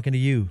 talking to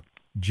you,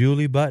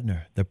 Julie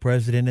Butner, the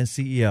president and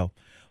CEO.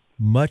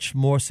 Much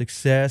more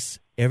success.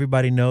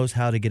 Everybody knows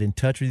how to get in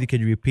touch with you.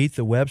 Could you repeat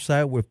the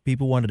website where if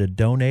people wanted to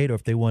donate or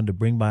if they wanted to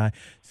bring by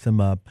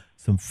some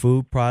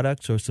food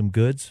products or some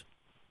goods?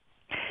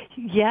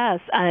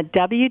 Yes,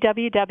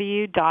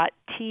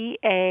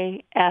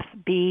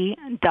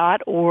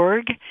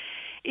 www.tafb.org.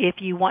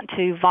 If you want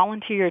to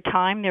volunteer your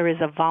time, there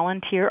is a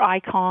volunteer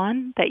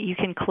icon that you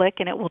can click,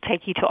 and it will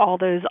take you to all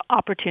those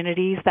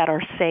opportunities that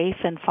are safe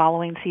and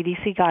following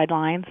CDC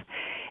guidelines.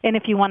 And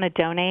if you want to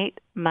donate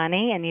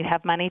money and you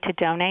have money to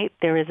donate,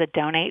 there is a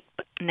Donate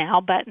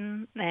Now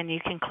button, and you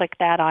can click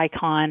that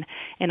icon,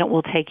 and it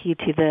will take you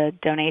to the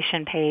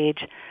donation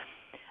page.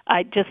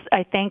 I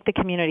thank the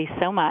community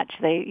so much.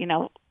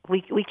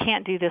 We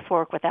can't do this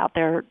work without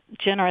their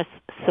generous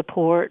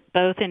support,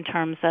 both in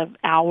terms of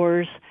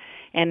hours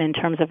and in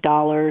terms of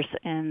dollars.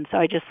 And so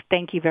I just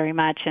thank you very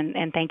much,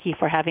 and thank you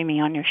for having me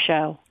on your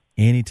show.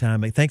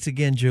 Anytime. Thanks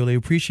again, Julie.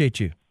 Appreciate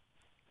you.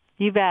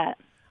 You bet.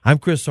 I'm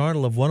Chris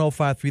Arnold of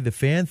 105.3 The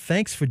Fan.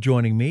 Thanks for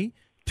joining me.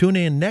 Tune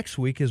in next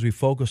week as we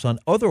focus on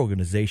other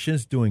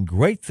organizations doing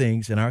great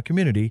things in our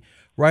community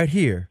right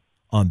here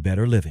on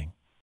Better Living.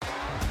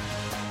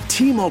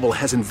 T-Mobile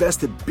has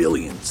invested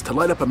billions to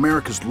light up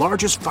America's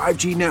largest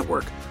 5G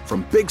network,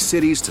 from big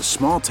cities to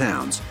small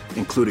towns,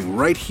 including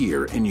right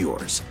here in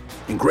yours.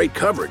 And great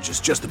coverage is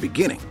just the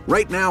beginning.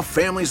 Right now,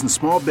 families and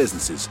small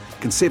businesses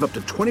can save up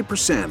to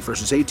 20%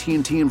 versus AT&T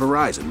and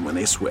Verizon when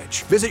they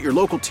switch. Visit your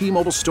local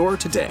T-Mobile store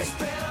today.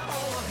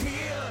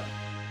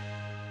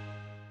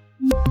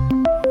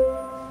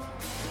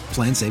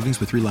 Plan savings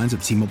with 3 lines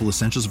of T-Mobile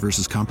Essentials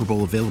versus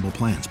comparable available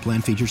plans.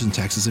 Plan features and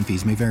taxes and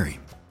fees may vary.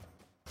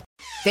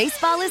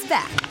 Baseball is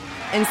back,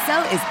 and so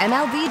is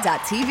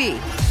MLB.tv.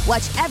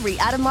 Watch every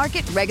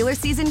out-of-market regular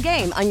season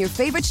game on your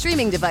favorite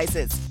streaming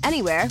devices,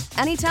 anywhere,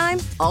 anytime,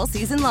 all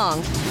season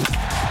long.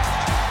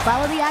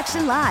 Follow the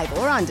action live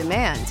or on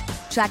demand.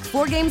 Track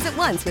 4 games at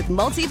once with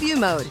multi-view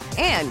mode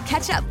and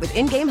catch up with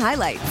in-game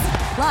highlights.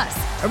 Plus,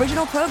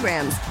 original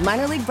programs,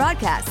 minor league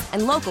broadcasts,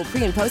 and local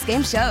pre- and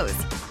post-game shows.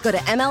 Go to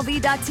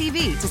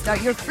MLB.tv to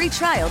start your free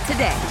trial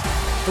today.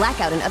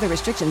 Blackout and other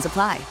restrictions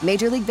apply.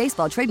 Major League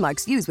Baseball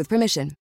trademarks used with permission.